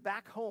guy goes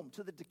back home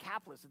to the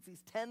Decapolis. It's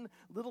these 10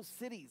 little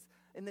cities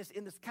in this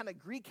kind of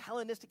Greek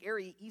Hellenistic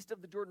area east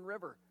of the Jordan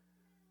River.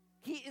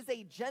 He is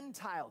a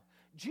Gentile.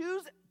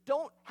 Jews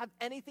don't have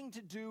anything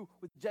to do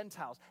with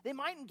Gentiles. They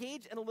might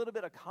engage in a little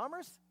bit of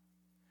commerce,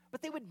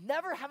 but they would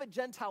never have a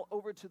Gentile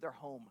over to their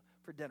home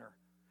for dinner.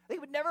 They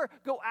would never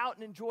go out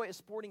and enjoy a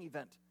sporting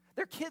event.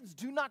 Their kids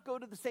do not go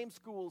to the same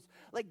schools.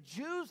 Like,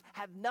 Jews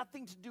have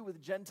nothing to do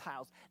with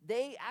Gentiles.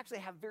 They actually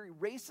have very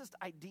racist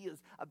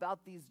ideas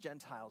about these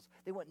Gentiles.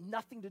 They want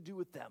nothing to do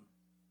with them.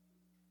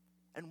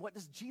 And what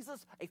does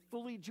Jesus, a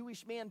fully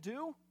Jewish man,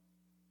 do?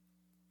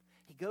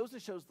 He goes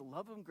and shows the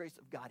love and grace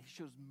of God. He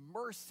shows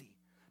mercy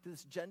to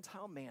this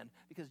Gentile man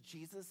because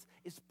Jesus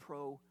is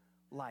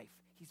pro-life.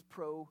 He's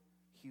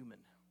pro-human.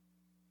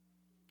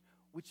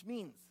 Which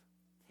means,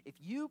 if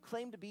you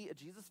claim to be a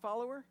Jesus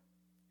follower,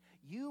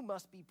 you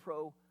must be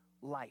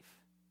pro-life.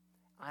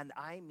 And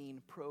I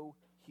mean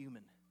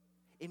pro-human.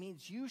 It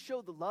means you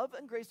show the love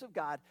and grace of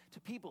God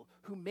to people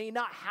who may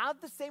not have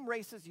the same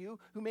race as you,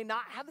 who may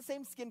not have the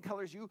same skin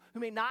color as you, who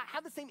may not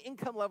have the same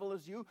income level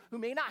as you, who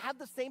may not have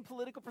the same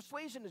political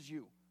persuasion as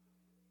you.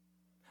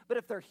 But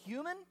if they're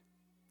human,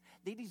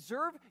 they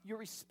deserve your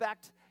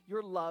respect,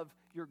 your love,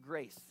 your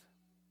grace.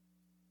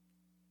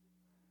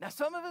 Now,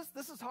 some of us,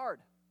 this is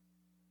hard.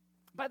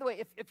 By the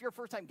way, if you're a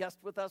first-time guest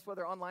with us,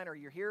 whether online or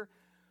you're here,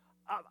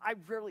 I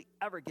rarely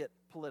ever get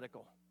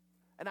political.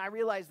 And I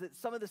realize that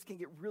some of this can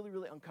get really,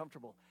 really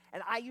uncomfortable.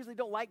 And I usually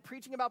don't like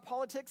preaching about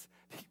politics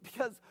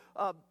because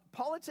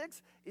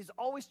politics is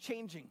always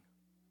changing.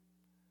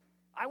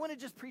 I want to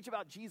just preach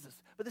about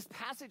Jesus. But this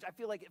passage, I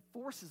feel like it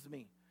forces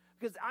me.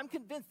 Because I'm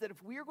convinced that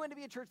if we are going to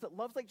be a church that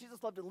loves like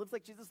Jesus loved and lives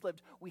like Jesus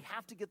lived, we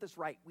have to get this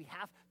right. We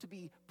have to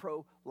be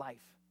pro-life.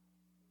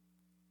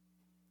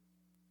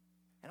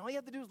 And all you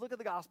have to do is look at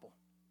the gospel.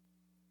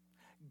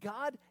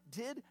 God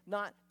did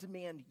not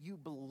demand you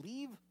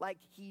believe like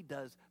he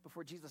does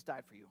before Jesus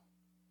died for you.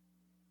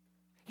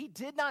 He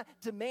did not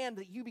demand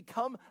that you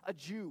become a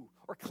Jew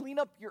or clean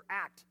up your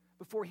act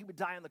before he would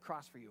die on the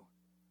cross for you.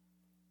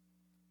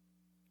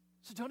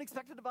 So don't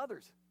expect it of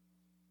others.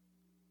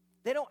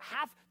 They don't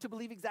have to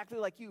believe exactly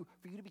like you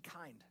for you to be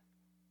kind.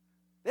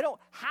 They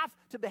don't have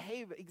to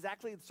behave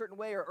exactly a certain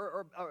way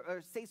or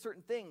say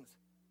certain things.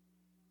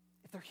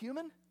 If they're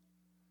human,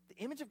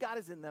 the image of God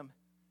is in them.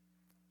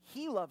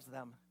 He loves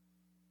them.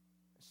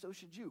 So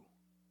should you.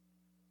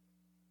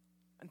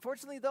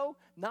 Unfortunately, though,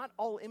 not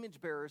all image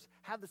bearers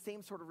have the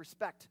same sort of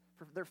respect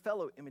for their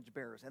fellow image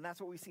bearers. And that's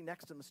what we see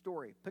next in the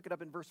story. Pick it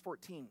up in verse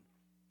 14.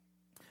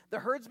 The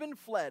herdsmen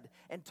fled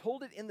and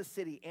told it in the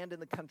city and in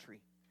the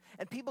country.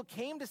 And people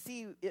came to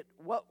see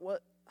what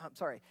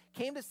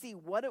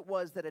it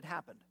was that had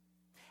happened.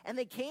 And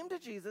they came to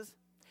Jesus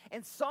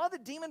and saw the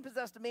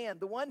demon-possessed man,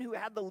 the one who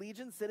had the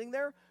legion sitting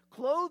there,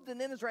 clothed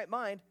and in his right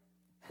mind,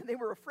 and they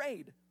were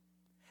afraid.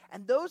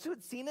 And those who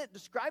had seen it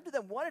described to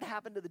them what had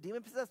happened to the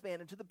demon-possessed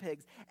man and to the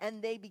pigs,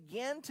 and they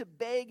began to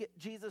beg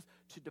Jesus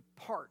to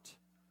depart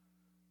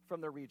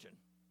from their region.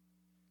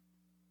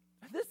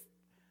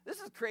 This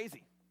is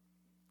crazy.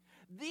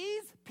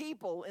 These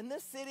people in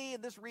this city,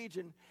 in this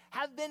region,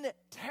 have been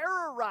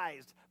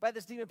terrorized by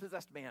this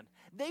demon-possessed man.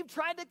 They've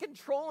tried to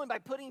control him by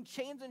putting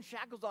chains and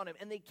shackles on him,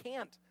 and they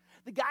can't.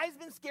 The guy's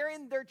been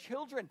scaring their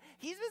children.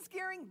 He's been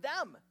scaring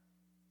them.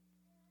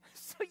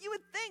 So you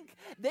would think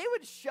they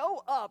would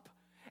show up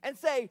and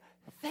say,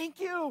 thank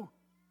you.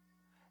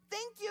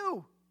 Thank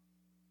you.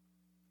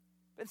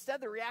 But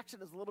instead, the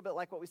reaction is a little bit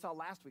like what we saw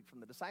last week from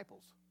the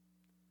disciples.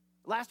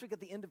 Last week at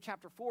the end of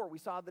chapter 4, we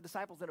saw the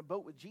disciples in a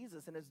boat with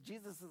Jesus, and as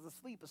Jesus is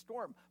asleep, a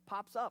storm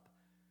pops up.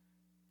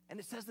 And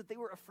it says that they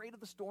were afraid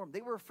of the storm.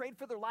 They were afraid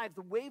for their lives.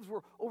 The waves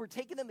were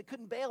overtaking them. They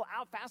couldn't bail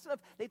out fast enough.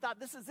 They thought,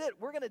 this is it.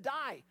 We're going to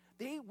die.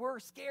 They were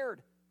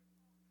scared.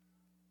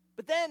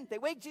 But then they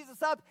wake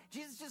Jesus up.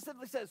 Jesus just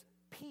simply says,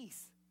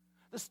 peace.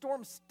 The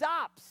storm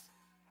stops.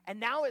 And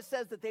now it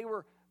says that they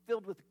were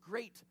filled with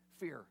great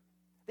fear.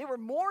 They were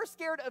more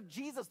scared of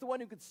Jesus, the one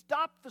who could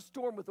stop the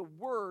storm with a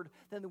word,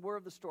 than the word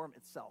of the storm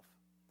itself.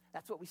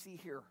 That's what we see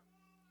here.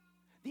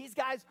 These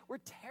guys were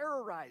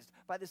terrorized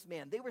by this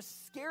man. They were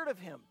scared of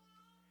him.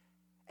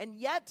 And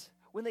yet,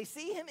 when they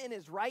see him in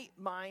his right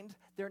mind,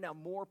 they're now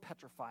more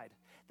petrified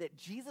that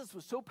Jesus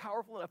was so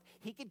powerful enough,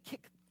 he could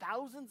kick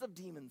thousands of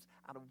demons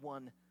out of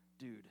one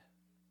dude.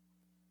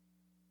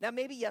 Now,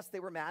 maybe, yes, they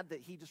were mad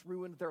that he just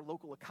ruined their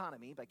local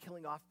economy by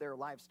killing off their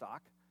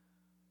livestock.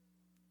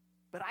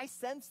 But I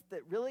sensed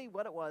that really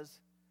what it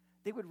was,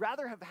 they would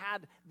rather have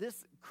had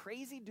this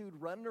crazy dude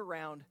running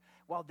around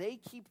while they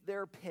keep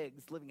their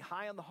pigs living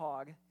high on the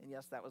hog, and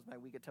yes, that was my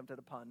weak attempt at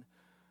a pun,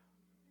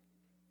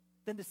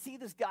 than to see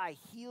this guy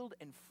healed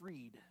and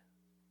freed.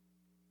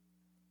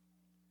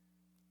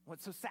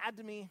 What's so sad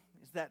to me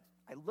is that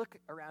I look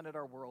around at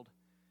our world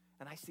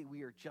and I see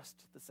we are just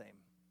the same.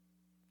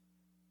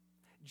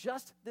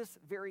 Just this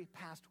very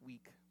past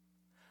week,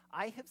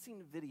 I have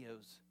seen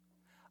videos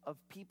of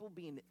people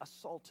being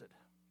assaulted.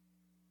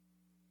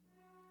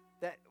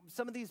 That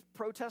some of these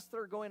protests that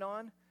are going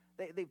on,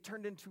 they've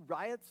turned into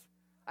riots.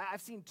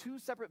 I've seen 2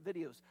 separate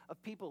videos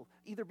of people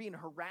either being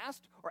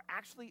harassed or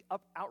actually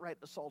outright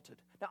assaulted.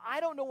 Now, I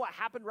don't know what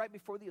happened right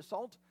before the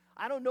assault.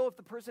 I don't know if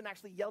the person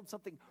actually yelled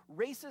something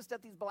racist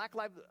at these Black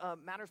Lives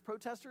Matter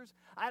protesters.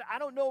 I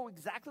don't know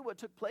exactly what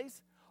took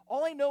place.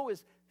 All I know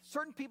is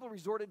certain people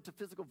resorted to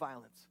physical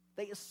violence.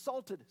 They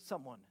assaulted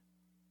someone.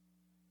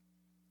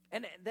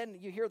 And then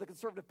you hear the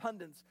conservative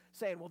pundits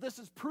saying, well, this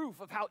is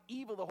proof of how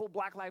evil the whole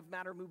Black Lives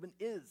Matter movement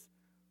is.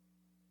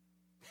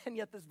 And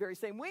yet this very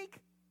same week,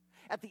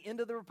 at the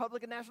end of the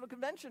Republican National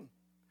Convention,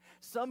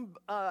 some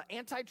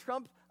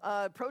anti-Trump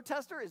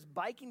protester is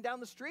biking down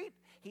the street.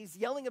 He's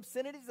yelling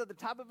obscenities at the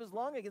top of his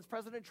lung against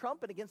President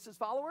Trump and against his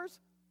followers.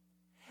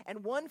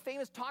 And one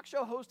famous talk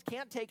show host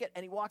can't take it,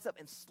 and he walks up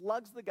and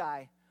slugs the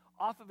guy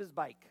off of his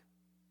bike.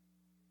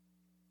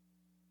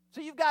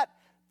 So you've got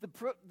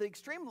the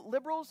extreme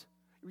liberals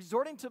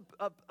resorting to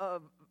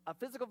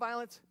physical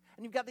violence,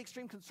 and you've got the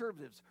extreme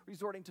conservatives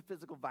resorting to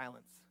physical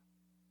violence.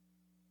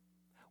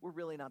 We're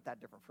really not that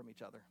different from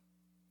each other.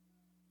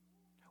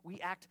 We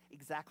act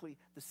exactly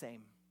the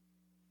same.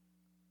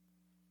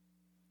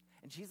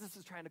 And Jesus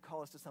is trying to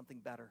call us to something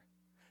better,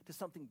 to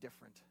something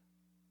different.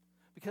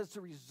 Because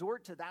to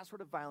resort to that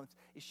sort of violence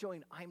is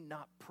showing I'm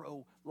not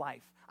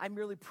pro-life. I'm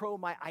merely pro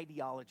my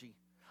ideology.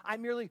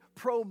 I'm merely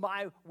pro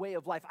my way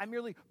of life. I'm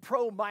merely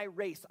pro my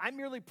race. I'm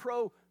merely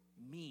pro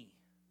me.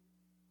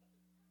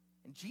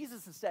 And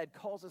Jesus instead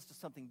calls us to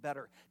something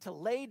better, to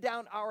lay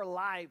down our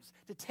lives,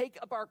 to take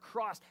up our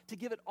cross, to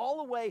give it all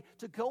away,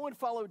 to go and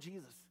follow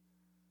Jesus.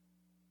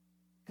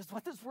 Because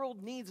what this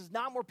world needs is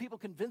not more people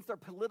convinced their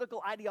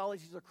political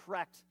ideologies are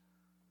correct.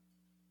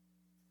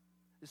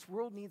 This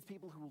world needs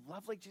people who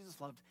love like Jesus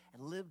loved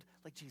and lived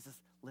like Jesus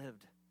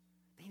lived.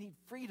 They need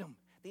freedom.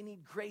 They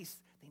need grace.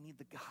 They need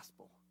the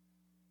gospel.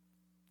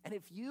 And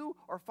if you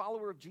are a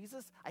follower of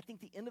Jesus, I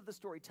think the end of the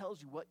story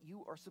tells you what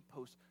you are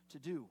supposed to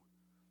do.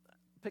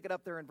 Pick it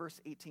up there in verse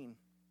 18.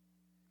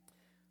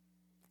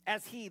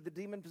 As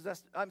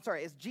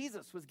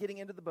Jesus was getting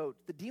into the boat,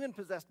 the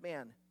demon-possessed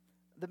man,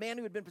 the man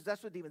who had been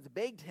possessed with demons,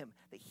 begged him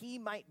that he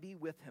might be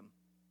with him.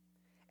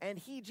 And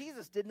he,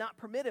 Jesus, did not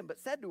permit him, but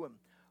said to him,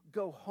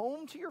 go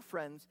home to your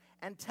friends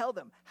and tell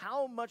them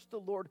how much the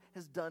Lord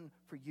has done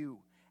for you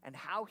and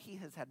how he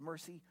has had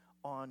mercy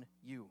on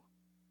you.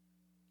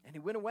 And he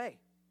went away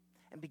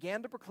and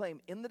began to proclaim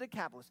in the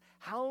Decapolis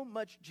how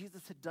much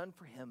Jesus had done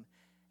for him,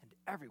 and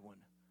everyone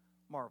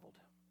marveled.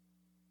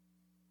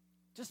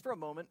 Just for a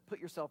moment, put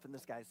yourself in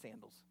this guy's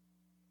sandals.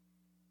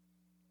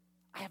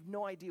 I have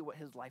no idea what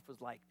his life was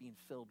like being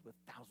filled with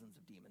thousands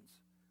of demons.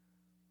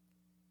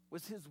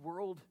 Was his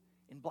world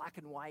in black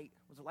and white?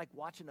 Was it like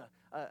watching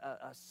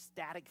a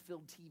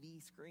static-filled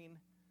TV screen?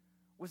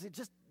 Was it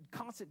just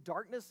constant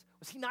darkness?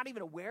 Was he not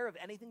even aware of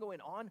anything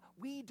going on?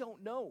 We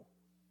don't know.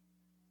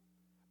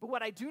 But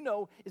what I do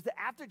know is that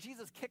after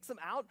Jesus kicks them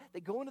out,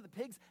 they go into the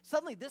pigs.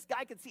 Suddenly, this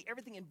guy can see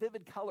everything in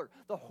vivid color.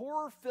 The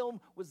horror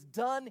film was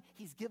done.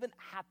 He's given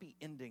a happy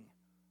ending.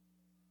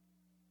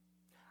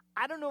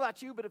 I don't know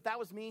about you, but if that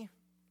was me,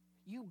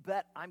 you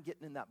bet I'm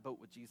getting in that boat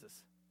with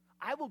Jesus.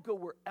 I will go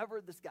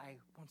wherever this guy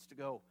wants to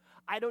go.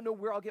 I don't know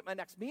where I'll get my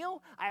next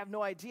meal. I have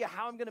no idea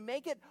how I'm going to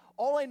make it.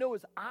 All I know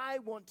is I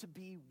want to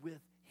be with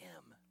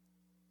him.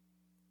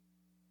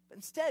 But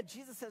instead,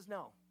 Jesus says,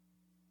 no,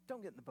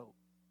 don't get in the boat.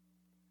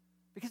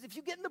 Because if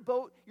you get in the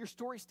boat, your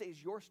story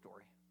stays your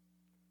story.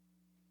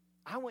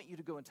 I want you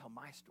to go and tell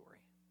my story.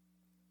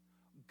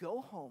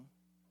 Go home.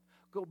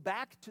 Go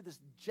back to this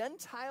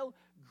Gentile,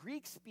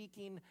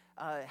 Greek-speaking,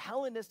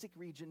 Hellenistic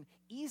region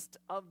east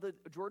of the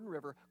Jordan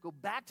River. Go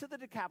back to the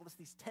Decapolis,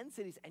 these 10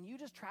 cities, and you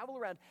just travel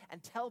around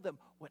and tell them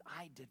what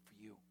I did for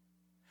you.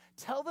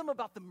 Tell them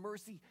about the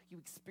mercy you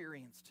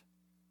experienced.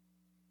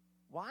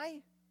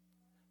 Why?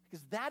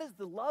 Because that is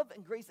the love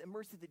and grace and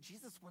mercy that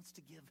Jesus wants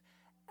to give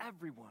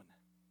everyone.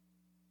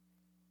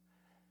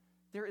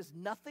 There is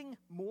nothing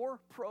more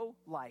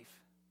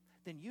pro-life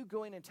than you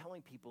going and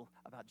telling people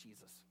about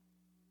Jesus.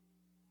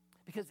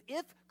 Because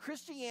if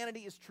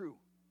Christianity is true,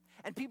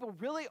 and people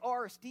really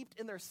are steeped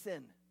in their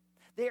sin,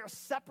 they are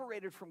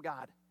separated from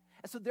God.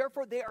 And so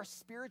therefore they are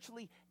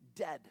spiritually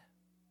dead.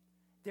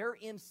 They're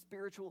in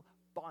spiritual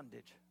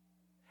bondage.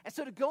 And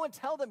so to go and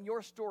tell them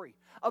your story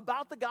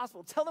about the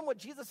gospel, tell them what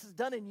Jesus has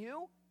done in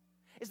you,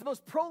 is the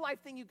most pro-life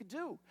thing you could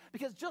do.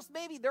 Because just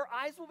maybe their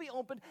eyes will be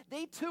opened.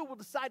 They too will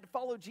decide to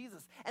follow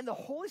Jesus. And the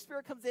Holy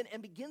Spirit comes in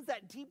and begins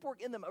that deep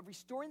work in them of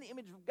restoring the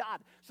image of God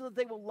so that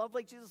they will love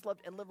like Jesus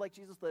loved and live like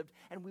Jesus lived.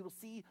 And we will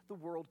see the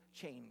world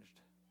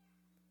changed.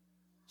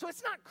 So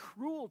it's not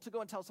cruel to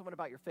go and tell someone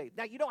about your faith.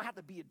 Now, you don't have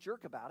to be a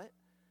jerk about it.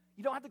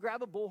 You don't have to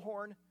grab a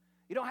bullhorn.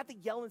 You don't have to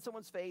yell in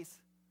someone's face.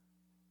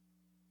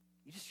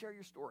 You just share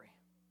your story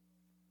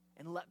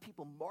and let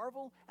people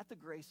marvel at the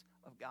grace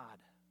of God.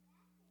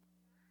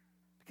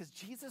 Because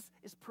Jesus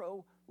is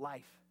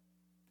pro-life.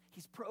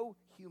 He's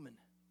pro-human.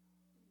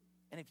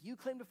 And if you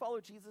claim to follow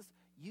Jesus,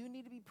 you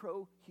need to be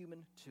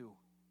pro-human too.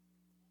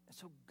 And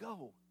so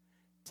go,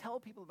 tell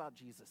people about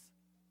Jesus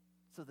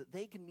so that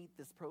they can meet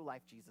this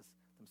pro-life Jesus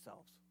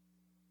themselves.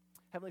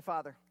 Heavenly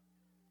Father,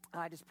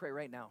 I just pray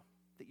right now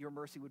that your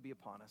mercy would be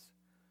upon us.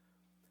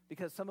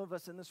 Because some of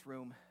us in this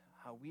room,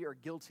 we are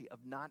guilty of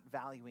not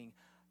valuing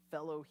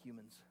fellow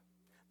humans.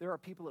 There are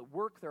people at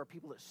work, there are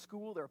people at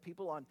school, there are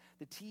people on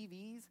the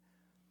TVs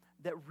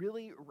that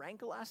really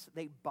rankle us,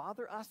 they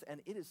bother us, and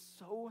it is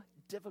so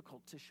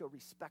difficult to show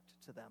respect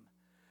to them.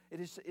 It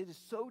is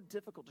so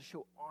difficult to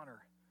show honor.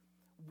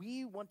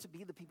 We want to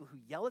be the people who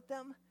yell at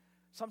them.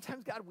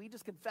 Sometimes, God, we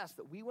just confess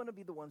that we want to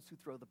be the ones who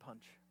throw the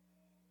punch.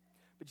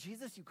 But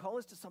Jesus, you call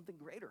us to something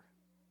greater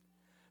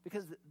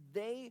because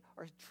they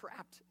are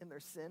trapped in their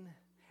sin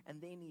and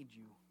they need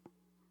you.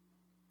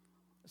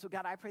 So,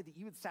 God, I pray that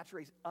you would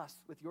saturate us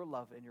with your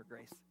love and your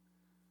grace,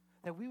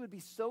 that we would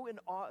be so in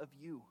awe of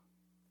you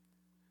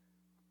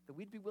that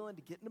we'd be willing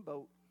to get in a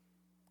boat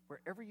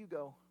wherever you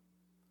go,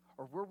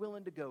 or we're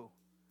willing to go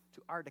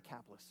to our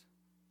Decapolis,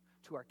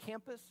 to our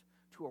campus,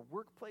 to our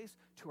workplace,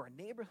 to our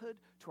neighborhood,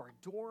 to our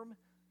dorm,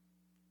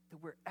 that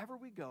wherever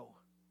we go,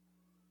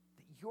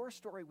 that your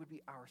story would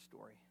be our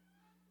story.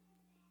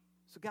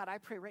 So God, I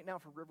pray right now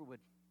for Riverwood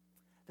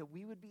that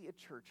we would be a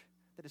church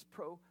that is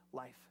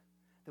pro-life,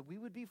 that we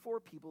would be for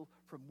people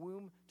from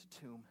womb to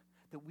tomb,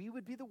 that we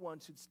would be the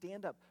ones who'd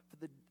stand up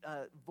for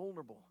the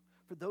vulnerable,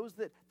 for those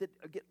that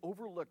get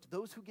overlooked,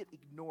 those who get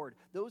ignored,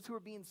 those who are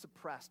being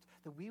suppressed,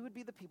 that we would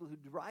be the people who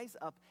rise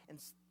up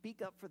and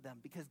speak up for them.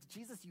 Because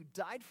Jesus, you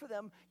died for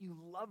them, you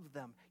love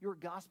them, your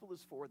gospel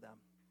is for them.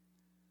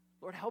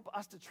 Lord, help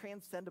us to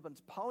transcend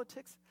above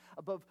politics,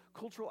 above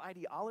cultural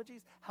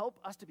ideologies. Help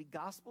us to be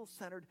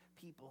gospel-centered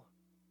people.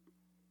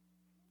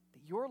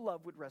 That your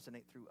love would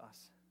resonate through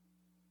us.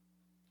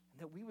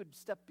 And that we would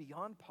step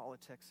beyond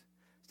politics,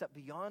 step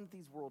beyond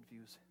these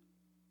worldviews,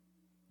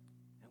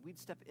 and we'd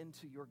step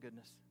into your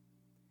goodness,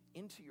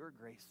 into your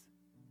grace,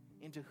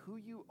 into who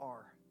you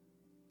are,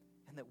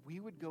 and that we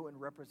would go and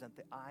represent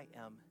the I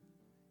am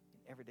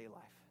in everyday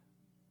life.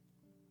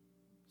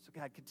 So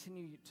God,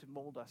 continue to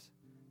mold us,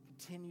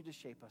 continue to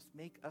shape us,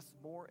 make us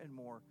more and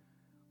more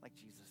like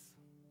Jesus.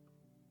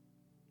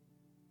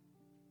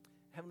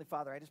 Heavenly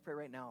Father, I just pray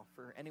right now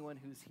for anyone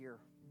who's here,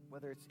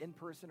 whether it's in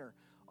person or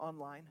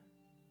online,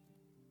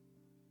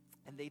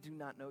 and they do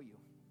not know you.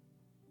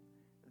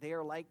 They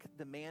are like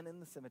the man in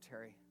the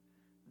cemetery.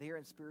 They are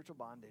in spiritual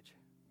bondage.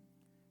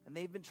 And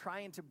they've been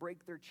trying to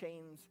break their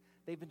chains.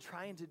 They've been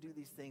trying to do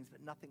these things, but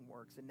nothing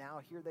works. And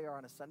now here they are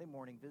on a Sunday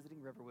morning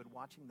visiting Riverwood,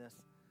 watching this,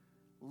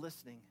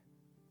 listening.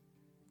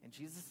 And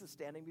Jesus is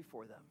standing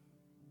before them.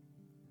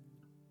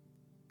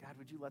 God,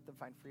 would you let them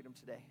find freedom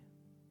today?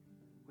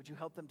 Would you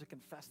help them to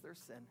confess their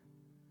sin?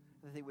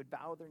 That they would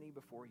bow their knee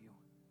before you.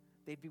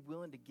 They'd be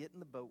willing to get in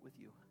the boat with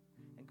you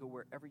and go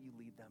wherever you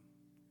lead them.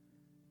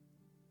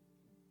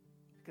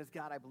 Because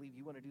God, I believe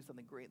you want to do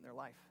something great in their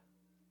life.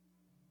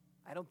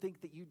 I don't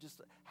think that you just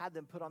had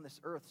them put on this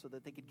earth so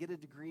that they could get a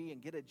degree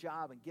and get a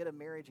job and get a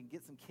marriage and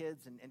get some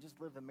kids and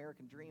just live the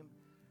American dream.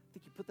 I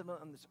think you put them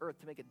on this earth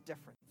to make a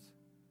difference.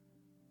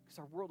 Because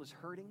our world is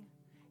hurting,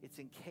 it's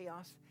in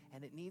chaos,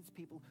 and it needs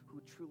people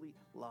who truly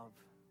love.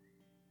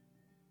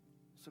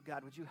 So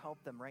God, would you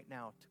help them right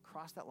now to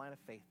cross that line of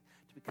faith,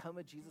 to become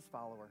a Jesus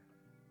follower?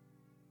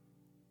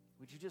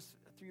 Would you just,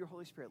 through your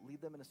Holy Spirit,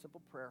 lead them in a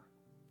simple prayer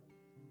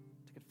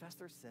to confess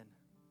their sin,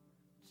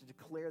 to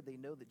declare they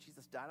know that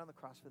Jesus died on the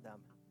cross for them,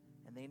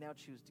 and they now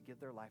choose to give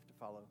their life to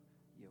follow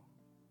you.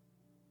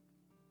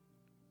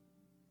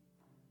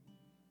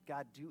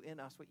 God, do in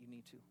us what you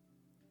need to,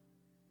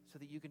 so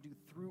that you can do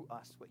through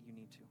us what you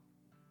need to.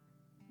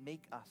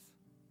 Make us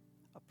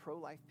a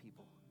pro-life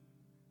people.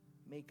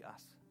 Make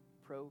us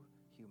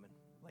pro-human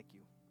like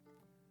you.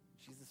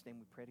 In Jesus' name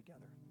we pray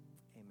together.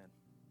 Amen.